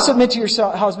 Well, submit to your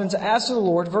husbands as to the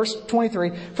Lord. Verse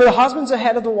 23, for the husband's the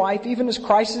head of the wife, even as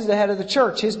Christ is the head of the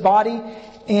church, his body,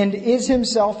 and is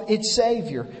himself its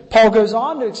Savior. Paul goes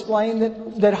on to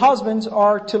explain that husbands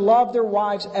are to love their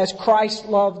wives as Christ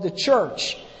loved the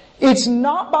church. It's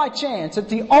not by chance that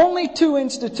the only two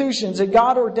institutions that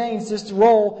God ordains this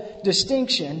role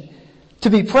distinction to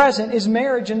be present is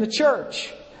marriage and the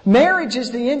church. Marriage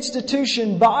is the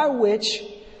institution by which,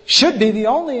 should be the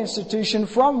only institution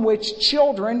from which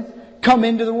children come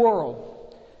into the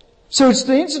world. So it's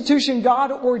the institution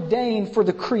God ordained for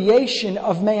the creation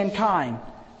of mankind.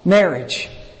 Marriage.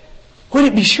 Would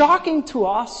it be shocking to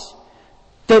us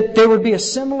that there would be a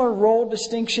similar role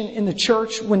distinction in the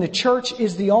church when the church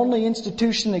is the only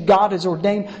institution that God has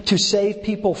ordained to save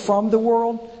people from the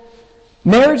world?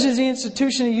 Marriage is the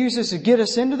institution He uses to get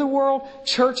us into the world.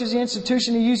 Church is the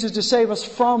institution He uses to save us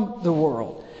from the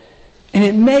world. And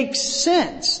it makes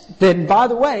sense that, by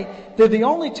the way, they're the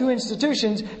only two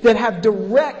institutions that have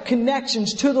direct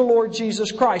connections to the Lord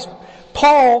Jesus Christ.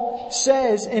 Paul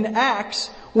says in Acts,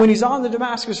 when he's on the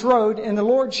Damascus Road and the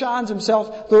Lord shines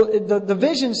Himself, the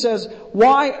vision says,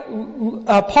 "Why,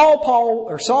 Paul,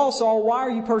 or Saul, why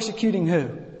are you persecuting who?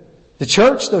 The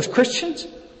church, those Christians?"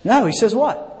 No, he says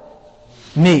what?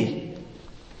 Me.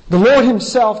 The Lord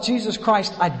Himself, Jesus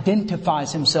Christ,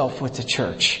 identifies Himself with the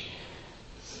church.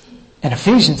 And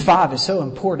Ephesians 5 is so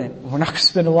important. We're not going to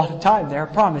spend a lot of time there,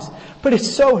 I promise. But it's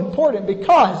so important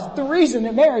because the reason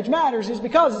that marriage matters is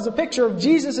because it's a picture of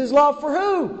Jesus' love for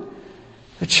who?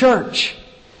 The church.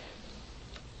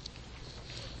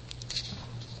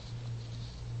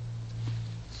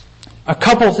 A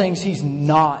couple of things He's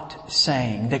not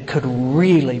saying that could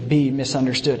really be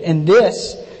misunderstood. And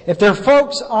this, if there are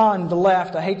folks on the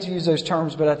left, I hate to use those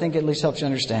terms, but I think it at least helps you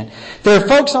understand. There are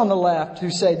folks on the left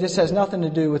who say this has nothing to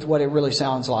do with what it really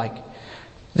sounds like.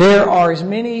 There are as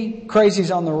many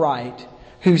crazies on the right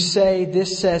who say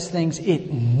this says things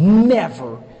it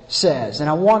never says. And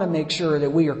I want to make sure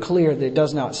that we are clear that it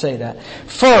does not say that.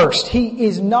 First, he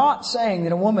is not saying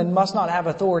that a woman must not have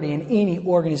authority in any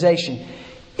organization.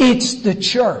 It's the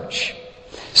church.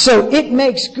 So it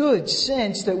makes good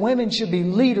sense that women should be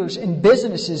leaders in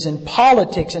businesses, in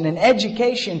politics, and in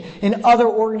education, in other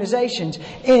organizations.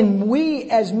 And we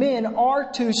as men are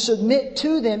to submit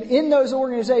to them in those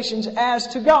organizations as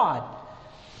to God.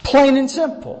 Plain and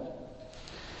simple.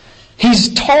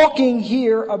 He's talking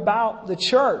here about the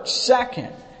church.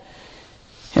 Second,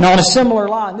 and on a similar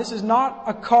line, this is not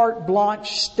a carte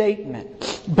blanche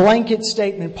statement, blanket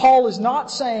statement. Paul is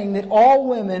not saying that all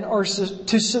women are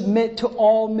to submit to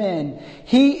all men.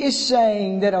 He is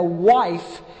saying that a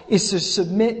wife is to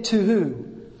submit to who?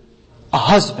 A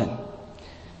husband.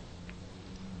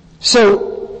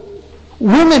 So,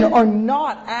 women are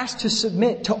not asked to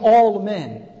submit to all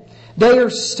men. They are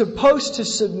supposed to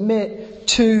submit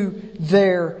to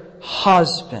their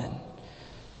husband.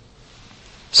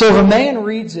 So if a man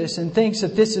reads this and thinks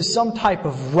that this is some type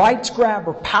of rights grab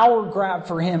or power grab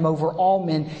for him over all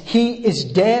men, he is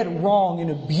dead wrong in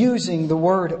abusing the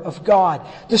Word of God.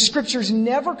 The Scriptures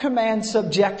never command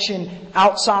subjection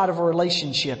outside of a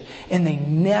relationship. And they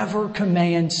never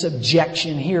command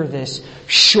subjection, hear this,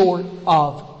 short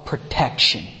of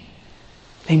protection.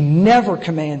 They never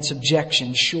command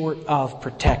subjection short of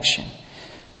protection.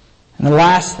 And the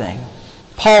last thing,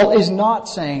 Paul is not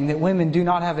saying that women do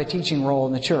not have a teaching role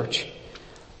in the church.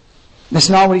 That's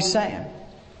not what he's saying.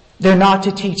 They're not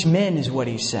to teach men is what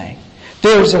he's saying.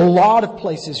 There's a lot of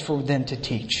places for them to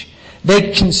teach.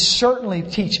 They can certainly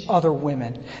teach other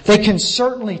women. They can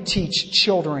certainly teach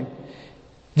children.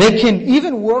 They can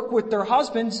even work with their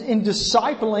husbands in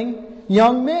discipling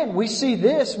young men. We see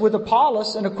this with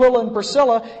Apollos and Aquila and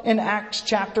Priscilla in Acts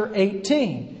chapter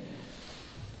 18.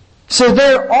 So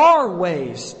there are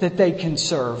ways that they can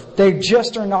serve. They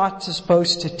just are not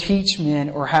supposed to teach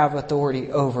men or have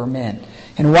authority over men.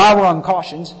 And while we're on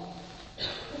cautions,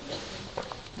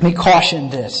 let me caution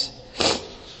this.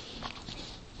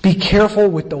 Be careful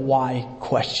with the why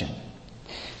question.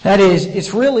 That is,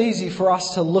 it's real easy for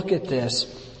us to look at this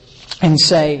and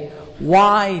say,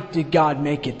 why did God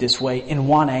make it this way, and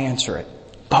want to answer it.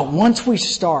 But once we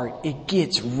start, it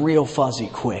gets real fuzzy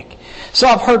quick. So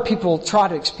I've heard people try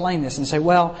to explain this and say,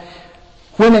 well,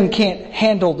 women can't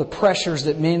handle the pressures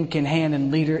that men can handle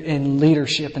in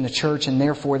leadership in the church, and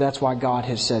therefore that's why God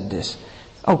has said this.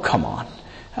 Oh, come on.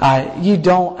 You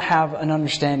don't have an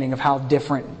understanding of how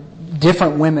different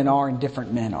women are and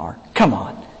different men are. Come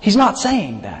on. He's not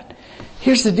saying that.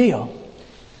 Here's the deal.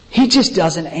 He just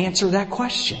doesn't answer that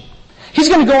question. He's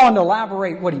going to go on to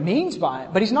elaborate what he means by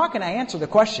it, but he's not going to answer the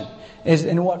question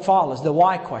in what follows, the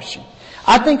why question.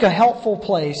 I think a helpful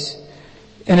place,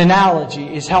 an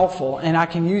analogy is helpful, and I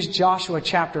can use Joshua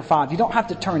chapter 5. You don't have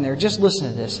to turn there, just listen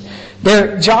to this.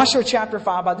 Joshua chapter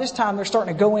 5, by this time they're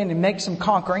starting to go in and make some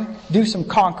conquering, do some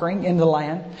conquering in the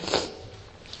land.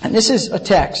 And this is a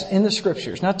text in the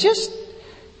Scriptures. Now just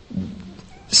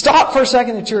stop for a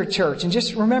second that you're at church and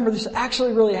just remember this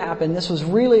actually really happened. This was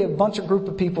really a group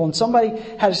of people, and somebody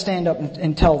had to stand up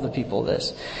and tell the people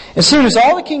this. As soon as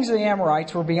all the kings of the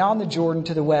Amorites were beyond the Jordan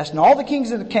to the west, and all the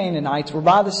kings of the Canaanites were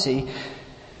by the sea,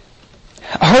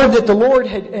 heard that the Lord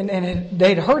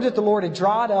they'd heard that the Lord had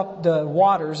dried up the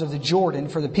waters of the Jordan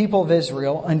for the people of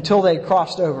Israel until they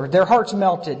crossed over. Their hearts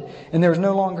melted, and there was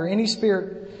no longer any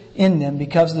spirit in them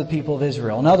because of the people of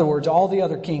Israel. In other words, all the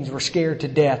other kings were scared to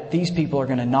death. These people are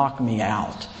going to knock me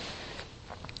out.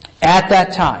 At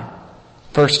that time,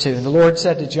 verse 2, the Lord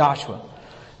said to Joshua,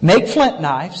 make flint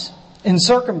knives and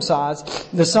circumcise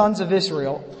the sons of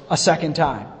Israel a second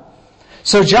time.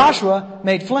 So Joshua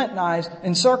made flint knives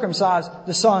and circumcised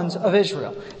the sons of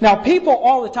Israel. Now people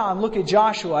all the time look at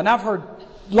Joshua, and I've heard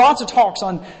lots of talks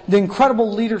on the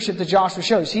incredible leadership that Joshua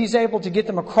shows. He's able to get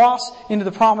them across into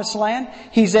the promised land.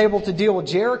 He's able to deal with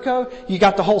Jericho. You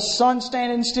got the whole sun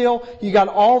standing still. You got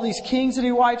all these kings that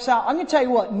he wipes out. I'm going to tell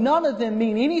you what, none of them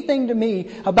mean anything to me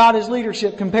about his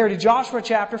leadership compared to Joshua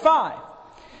chapter 5.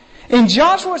 In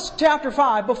Joshua chapter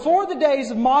 5, before the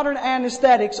days of modern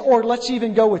anesthetics, or let's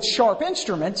even go with sharp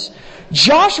instruments,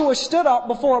 Joshua stood up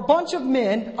before a bunch of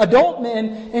men, adult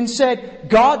men, and said,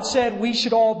 God said we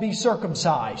should all be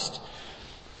circumcised.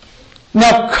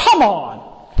 Now, come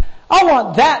on. I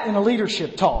want that in a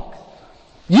leadership talk.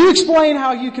 You explain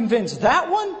how you convince that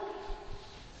one?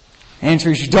 Answer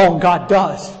is you don't, God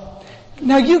does.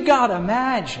 Now, you got to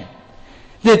imagine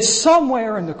that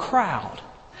somewhere in the crowd,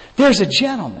 there's a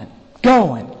gentleman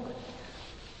going,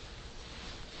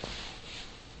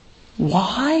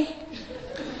 why?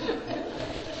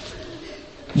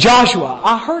 Joshua,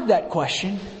 I heard that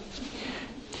question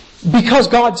because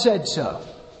God said so.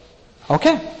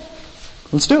 Okay,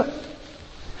 let's do it.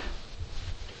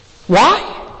 Why?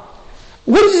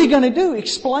 What is he going to do?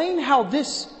 Explain how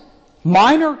this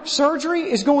minor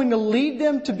surgery is going to lead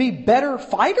them to be better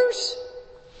fighters?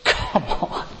 Come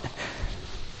on.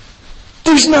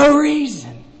 There's no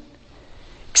reason.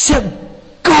 Except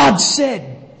God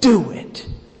said, do it.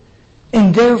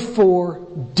 And therefore,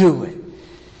 do it.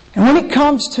 And when it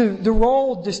comes to the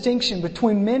role distinction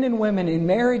between men and women in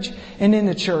marriage and in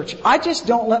the church, I just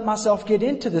don't let myself get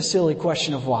into the silly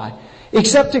question of why.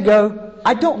 Except to go,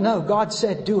 I don't know. God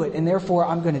said do it, and therefore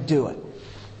I'm going to do it.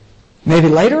 Maybe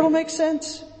later it'll make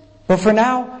sense, but for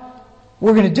now,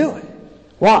 we're going to do it.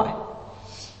 Why?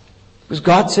 Because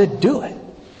God said do it.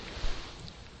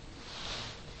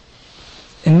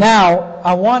 And now,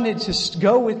 I wanted to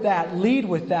go with that, lead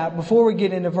with that, before we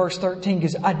get into verse 13,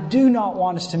 because I do not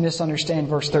want us to misunderstand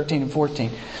verse 13 and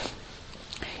 14.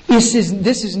 This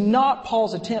is not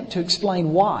Paul's attempt to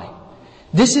explain why.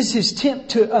 This is his attempt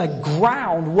to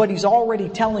ground what he's already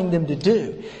telling them to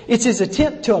do. It's his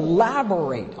attempt to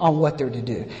elaborate on what they're to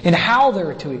do and how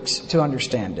they're to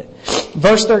understand it.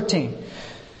 Verse 13.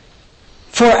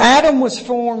 For Adam was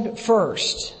formed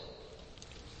first,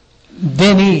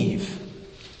 then Eve.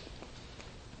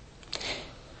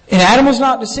 And Adam was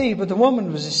not deceived, but the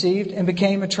woman was deceived and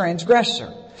became a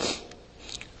transgressor.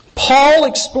 Paul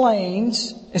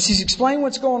explains, as he's explaining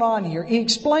what's going on here, he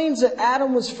explains that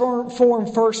Adam was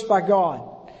formed first by God.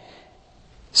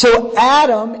 So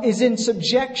Adam is in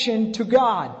subjection to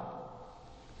God.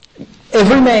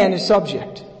 Every man is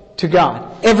subject to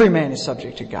God. Every man is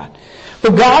subject to God.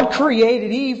 But God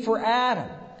created Eve for Adam.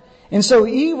 And so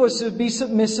Eve was to be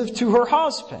submissive to her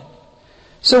husband.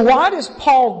 So why does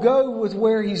Paul go with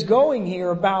where he's going here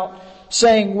about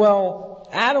saying, well,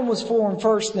 Adam was formed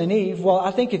first, then Eve? Well, I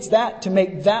think it's that to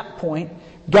make that point.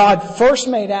 God first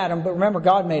made Adam, but remember,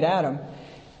 God made Adam.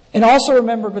 And also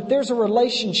remember, but there's a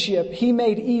relationship. He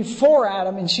made Eve for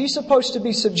Adam, and she's supposed to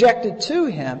be subjected to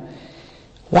him.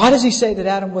 Why does he say that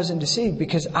Adam wasn't deceived?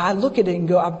 Because I look at it and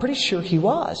go, I'm pretty sure he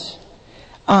was.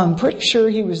 I'm pretty sure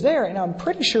he was there, and I'm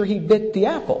pretty sure he bit the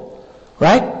apple.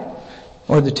 Right?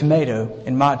 Or the tomato,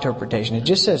 in my interpretation. It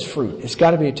just says fruit. It's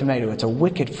got to be a tomato. It's a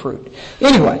wicked fruit.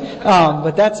 Anyway,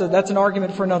 but that's an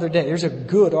argument for another day. There's a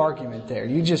good argument there.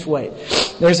 You just wait.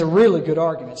 There's a really good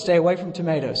argument. Stay away from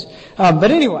tomatoes. But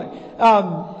anyway,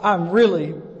 I'm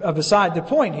really beside the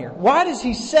point here. Why does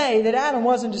he say that Adam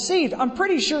wasn't deceived? I'm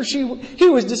pretty sure he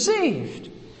was deceived.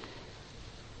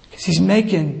 Because he's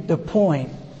making the point.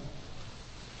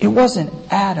 It wasn't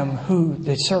Adam who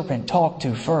the serpent talked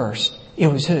to first. It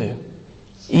was who?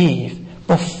 Eve.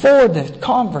 Before the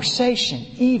conversation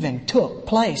even took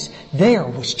place, there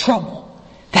was trouble.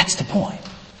 That's the point.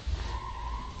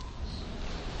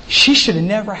 She should have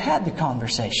never had the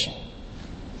conversation.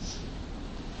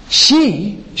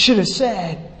 She should have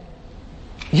said,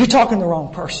 you're talking to the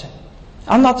wrong person.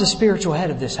 I'm not the spiritual head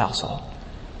of this household.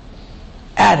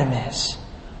 Adam is.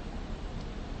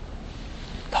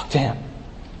 Talk to him.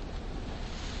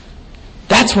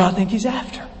 That's what I think he's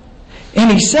after.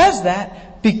 And he says that,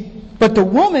 but the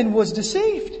woman was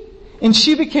deceived. And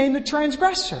she became the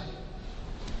transgressor.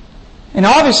 And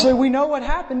obviously we know what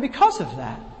happened because of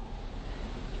that.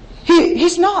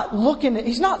 He's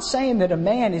not saying that a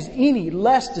man is any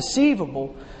less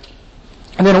deceivable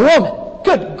than a woman.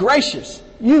 Good gracious.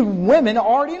 You women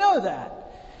already know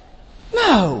that.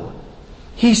 No.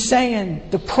 He's saying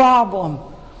the problem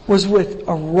was with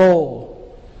a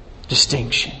role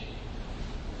distinction.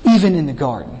 Even in the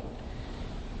garden.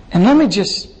 And let me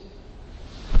just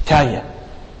tell you,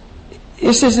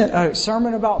 this isn't a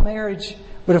sermon about marriage,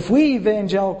 but if we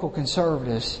evangelical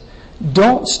conservatives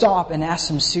don't stop and ask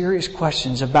some serious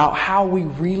questions about how we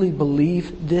really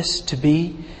believe this to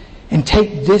be, and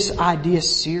take this idea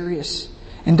serious,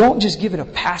 and don't just give it a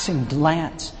passing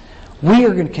glance, we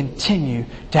are going to continue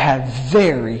to have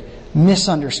very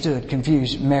misunderstood,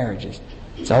 confused marriages.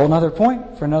 It's a whole other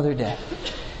point for another day.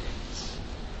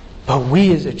 But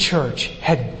we as a church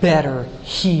had better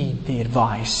heed the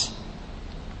advice.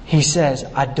 He says,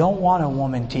 I don't want a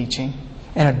woman teaching,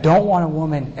 and I don't want a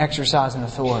woman exercising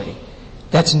authority.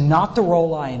 That's not the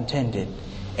role I intended.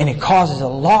 And it causes a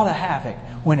lot of havoc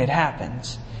when it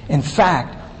happens. In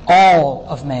fact, all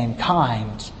of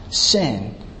mankind's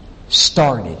sin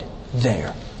started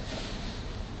there.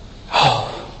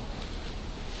 Oh.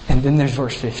 And then there's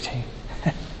verse 15.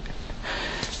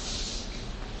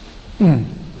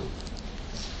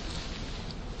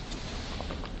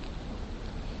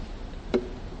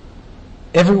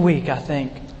 Every week I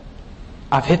think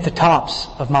I've hit the tops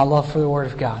of my love for the Word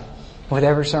of God with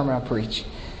every sermon I preach.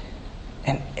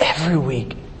 And every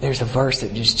week there's a verse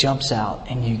that just jumps out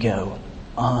and you go,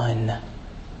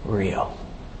 unreal.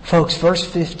 Folks, verse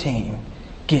 15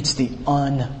 gets the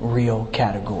unreal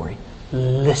category.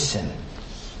 Listen.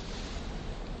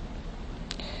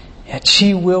 Yet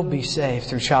she will be saved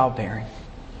through childbearing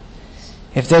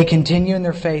if they continue in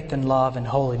their faith and love and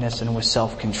holiness and with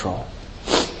self-control.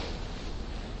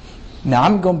 Now,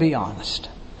 I'm going to be honest.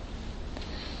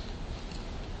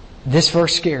 This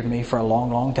verse scared me for a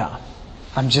long, long time.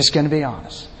 I'm just going to be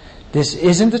honest. This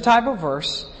isn't the type of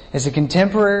verse, as a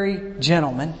contemporary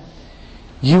gentleman,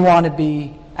 you want to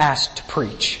be asked to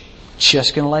preach.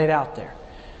 Just going to lay it out there.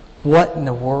 What in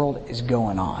the world is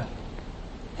going on?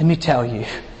 Let me tell you,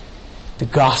 the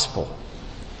gospel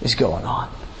is going on.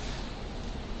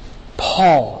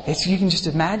 Paul, you can just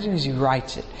imagine as he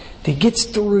writes it, that he gets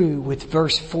through with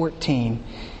verse 14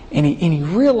 and he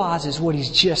realizes what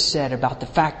he's just said about the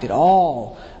fact that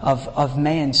all of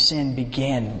man's sin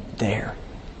began there.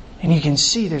 And you can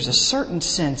see there's a certain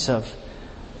sense of,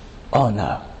 oh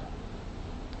no,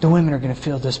 the women are going to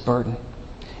feel this burden.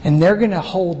 And they're going to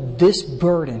hold this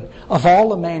burden of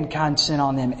all of mankind's sin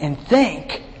on them and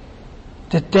think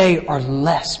that they are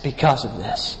less because of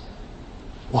this.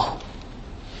 Whoa.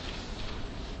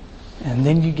 And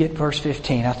then you get verse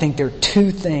 15. I think there are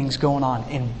two things going on,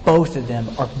 and both of them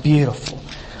are beautiful.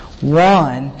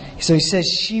 One, so he says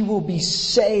she will be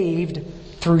saved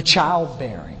through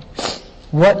childbearing.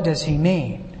 What does he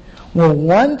mean? Well,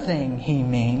 one thing he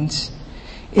means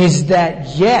is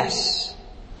that, yes,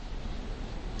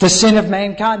 the sin of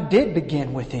mankind did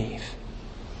begin with Eve.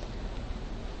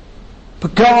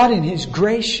 But God, in His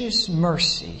gracious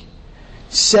mercy,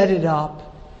 set it up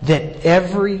that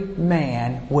every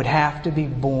man would have to be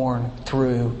born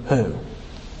through who?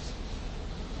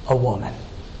 A woman.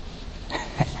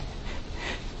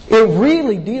 It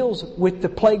really deals with the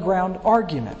playground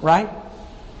argument, right?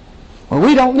 Well,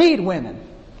 we don't need women,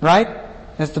 right?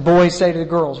 As the boys say to the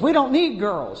girls, we don't need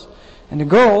girls. And the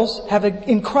girls have an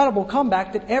incredible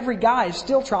comeback that every guy is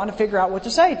still trying to figure out what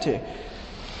to say to.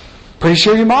 Pretty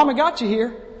sure your mama got you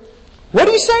here. What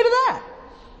do you say to that?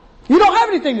 You don't have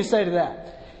anything to say to that.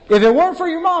 If it weren't for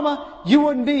your mama, you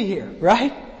wouldn't be here,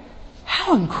 right?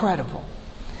 How incredible.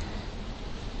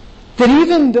 That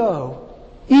even though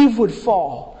Eve would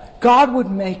fall, God would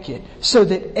make it so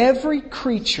that every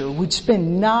creature would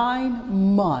spend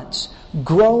 9 months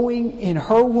growing in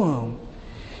her womb.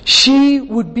 She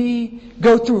would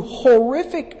go through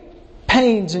horrific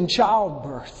pains in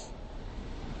childbirth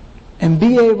and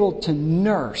be able to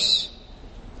nurse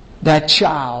that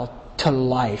child to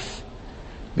life.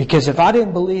 Because if I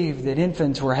didn't believe that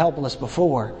infants were helpless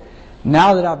before,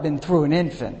 now that I've been through an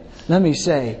infant, let me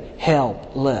say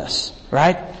helpless,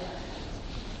 right?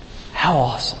 How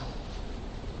awesome.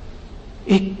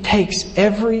 It takes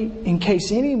in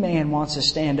case any man wants to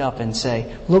stand up and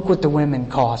say, look what the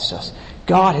women cost us.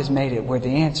 God has made it where the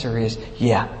answer is,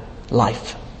 yeah,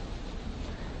 life.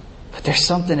 But there's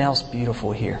something else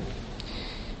beautiful here.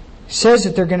 It says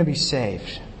that they're going to be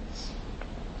saved.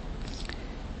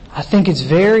 I think it's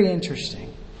very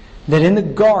interesting that in the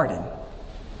garden,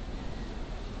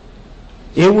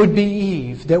 it would be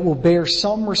Eve that will bear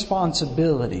some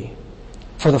responsibility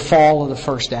for the fall of the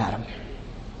first Adam.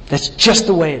 That's just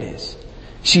the way it is.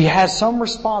 She has some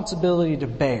responsibility to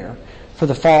bear for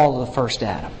the fall of the first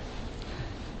Adam.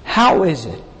 How is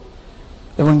it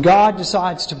that when God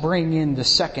decides to bring in the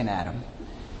second Adam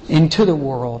into the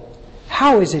world,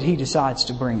 how is it He decides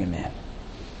to bring him in?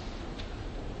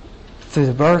 Through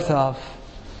the birth of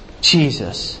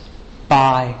Jesus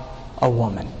by a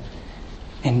woman.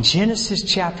 In Genesis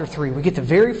chapter 3, we get the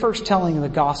very first telling of the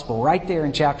gospel right there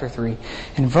in chapter 3.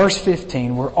 In verse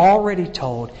 15, we're already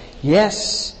told,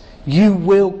 yes, you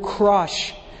will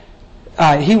crush,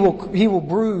 he will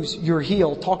bruise your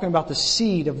heel, talking about the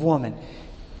seed of woman.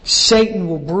 Satan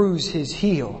will bruise his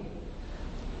heel.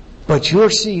 But your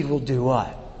seed will do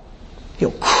what?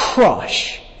 He'll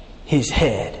crush his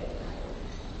head.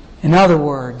 In other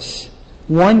words,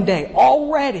 one day,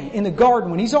 already in the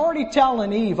garden, when He's already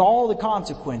telling Eve all the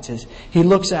consequences, He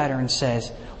looks at her and says,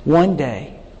 one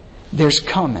day, there's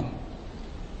coming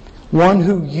one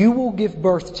who you will give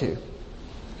birth to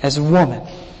as a woman,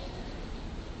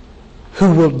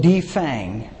 who will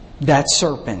defang that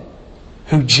serpent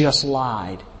who just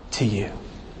lied to you.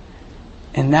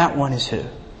 And that one is who?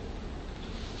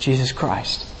 Jesus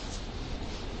Christ.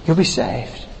 You'll be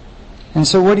saved. And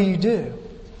so what do?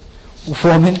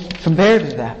 Woman, compared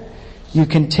to that, you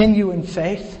continue in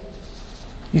faith,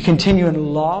 you continue in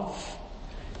love,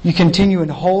 you continue in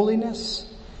holiness,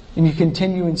 and you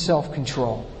continue in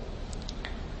self-control.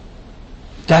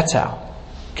 That's how.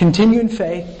 Continue in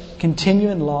faith, continue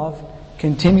in love,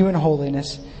 continue in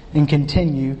holiness, and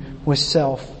continue with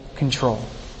self-control.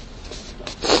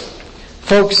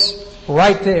 Folks,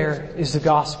 right there is the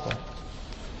gospel.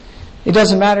 It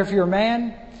doesn't matter if you're a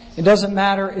man. It doesn't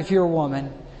matter if you're a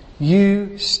woman.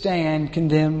 You stand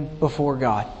condemned before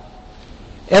God.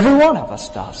 Every one of us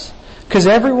does. Because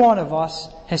every one of us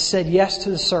has said yes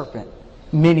to the serpent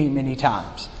many, many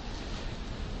times.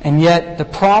 And yet the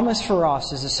promise for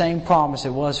us is the same promise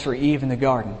it was for Eve in the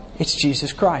garden. It's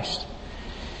Jesus Christ.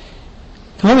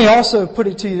 Let me also put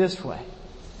it to you this way.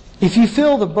 If you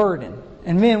feel the burden,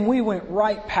 and men, we went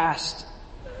right past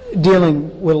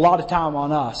dealing with a lot of time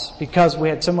on us because we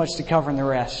had so much to cover in the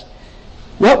rest.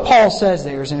 What Paul says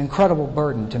there is an incredible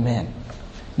burden to men.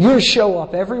 You show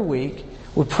up every week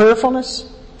with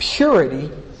prayerfulness,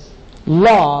 purity,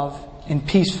 love, and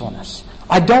peacefulness.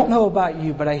 I don't know about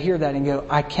you, but I hear that and go,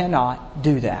 I cannot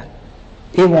do that.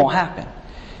 It won't happen.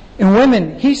 And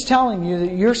women, he's telling you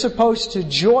that you're supposed to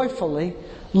joyfully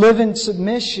live in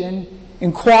submission,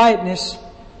 in quietness,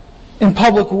 in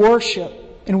public worship,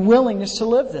 and willingness to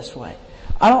live this way.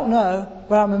 I don't know,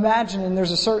 but I'm imagining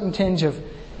there's a certain tinge of,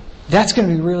 that's going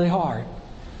to be really hard.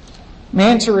 My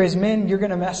answer is, men, you're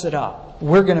going to mess it up.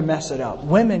 We're going to mess it up.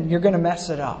 Women, you're going to mess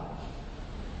it up.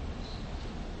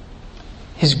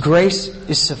 His grace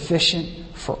is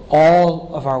sufficient for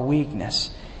all of our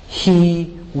weakness.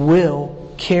 He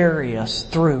will carry us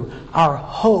through. Our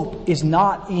hope is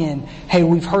not in, hey,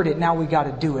 we've heard it, now we got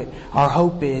to do it. Our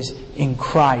hope is in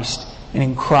Christ and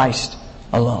in Christ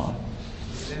alone.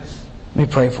 Let me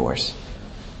pray for us.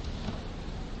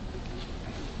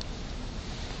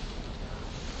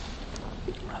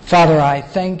 Father, I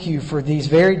thank you for these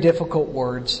very difficult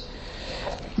words.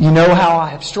 You know how I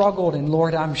have struggled, and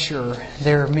Lord, I'm sure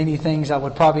there are many things I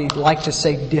would probably like to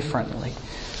say differently.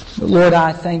 But Lord,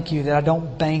 I thank you that I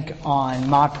don't bank on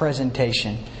my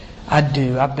presentation. I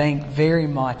do. I bank very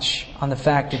much on the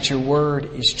fact that your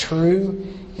word is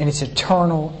true, and it's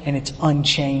eternal, and it's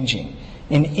unchanging.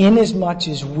 And inasmuch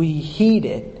as we heed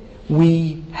it,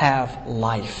 we have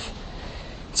life.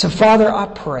 So Father, I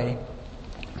pray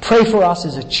for us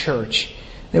as a church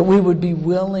that we would be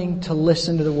willing to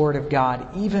listen to the Word of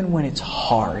God even when it's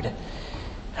hard.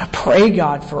 I pray,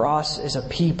 God, for us as a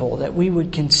people that we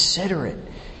would consider it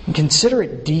and consider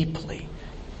it deeply.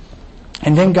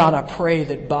 And then, God, I pray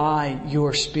that by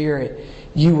your Spirit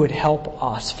you would help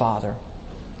us, Father,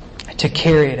 to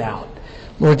carry it out.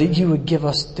 Lord, that you would give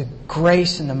us the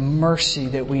grace and the mercy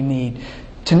that we need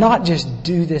to not just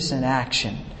do this in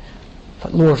action,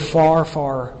 but Lord, far,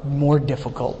 far more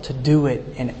difficult to do it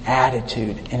in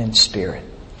attitude and in spirit.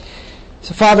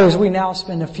 So Father, as we now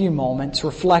spend a few moments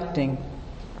reflecting,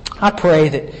 I pray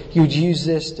that you would use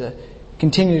this to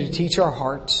continue to teach our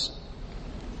hearts.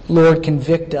 Lord,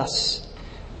 convict us.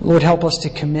 Lord, help us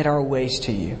to commit our ways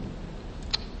to you.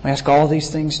 I ask all these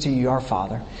things to you, our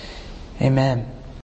Father. Amen.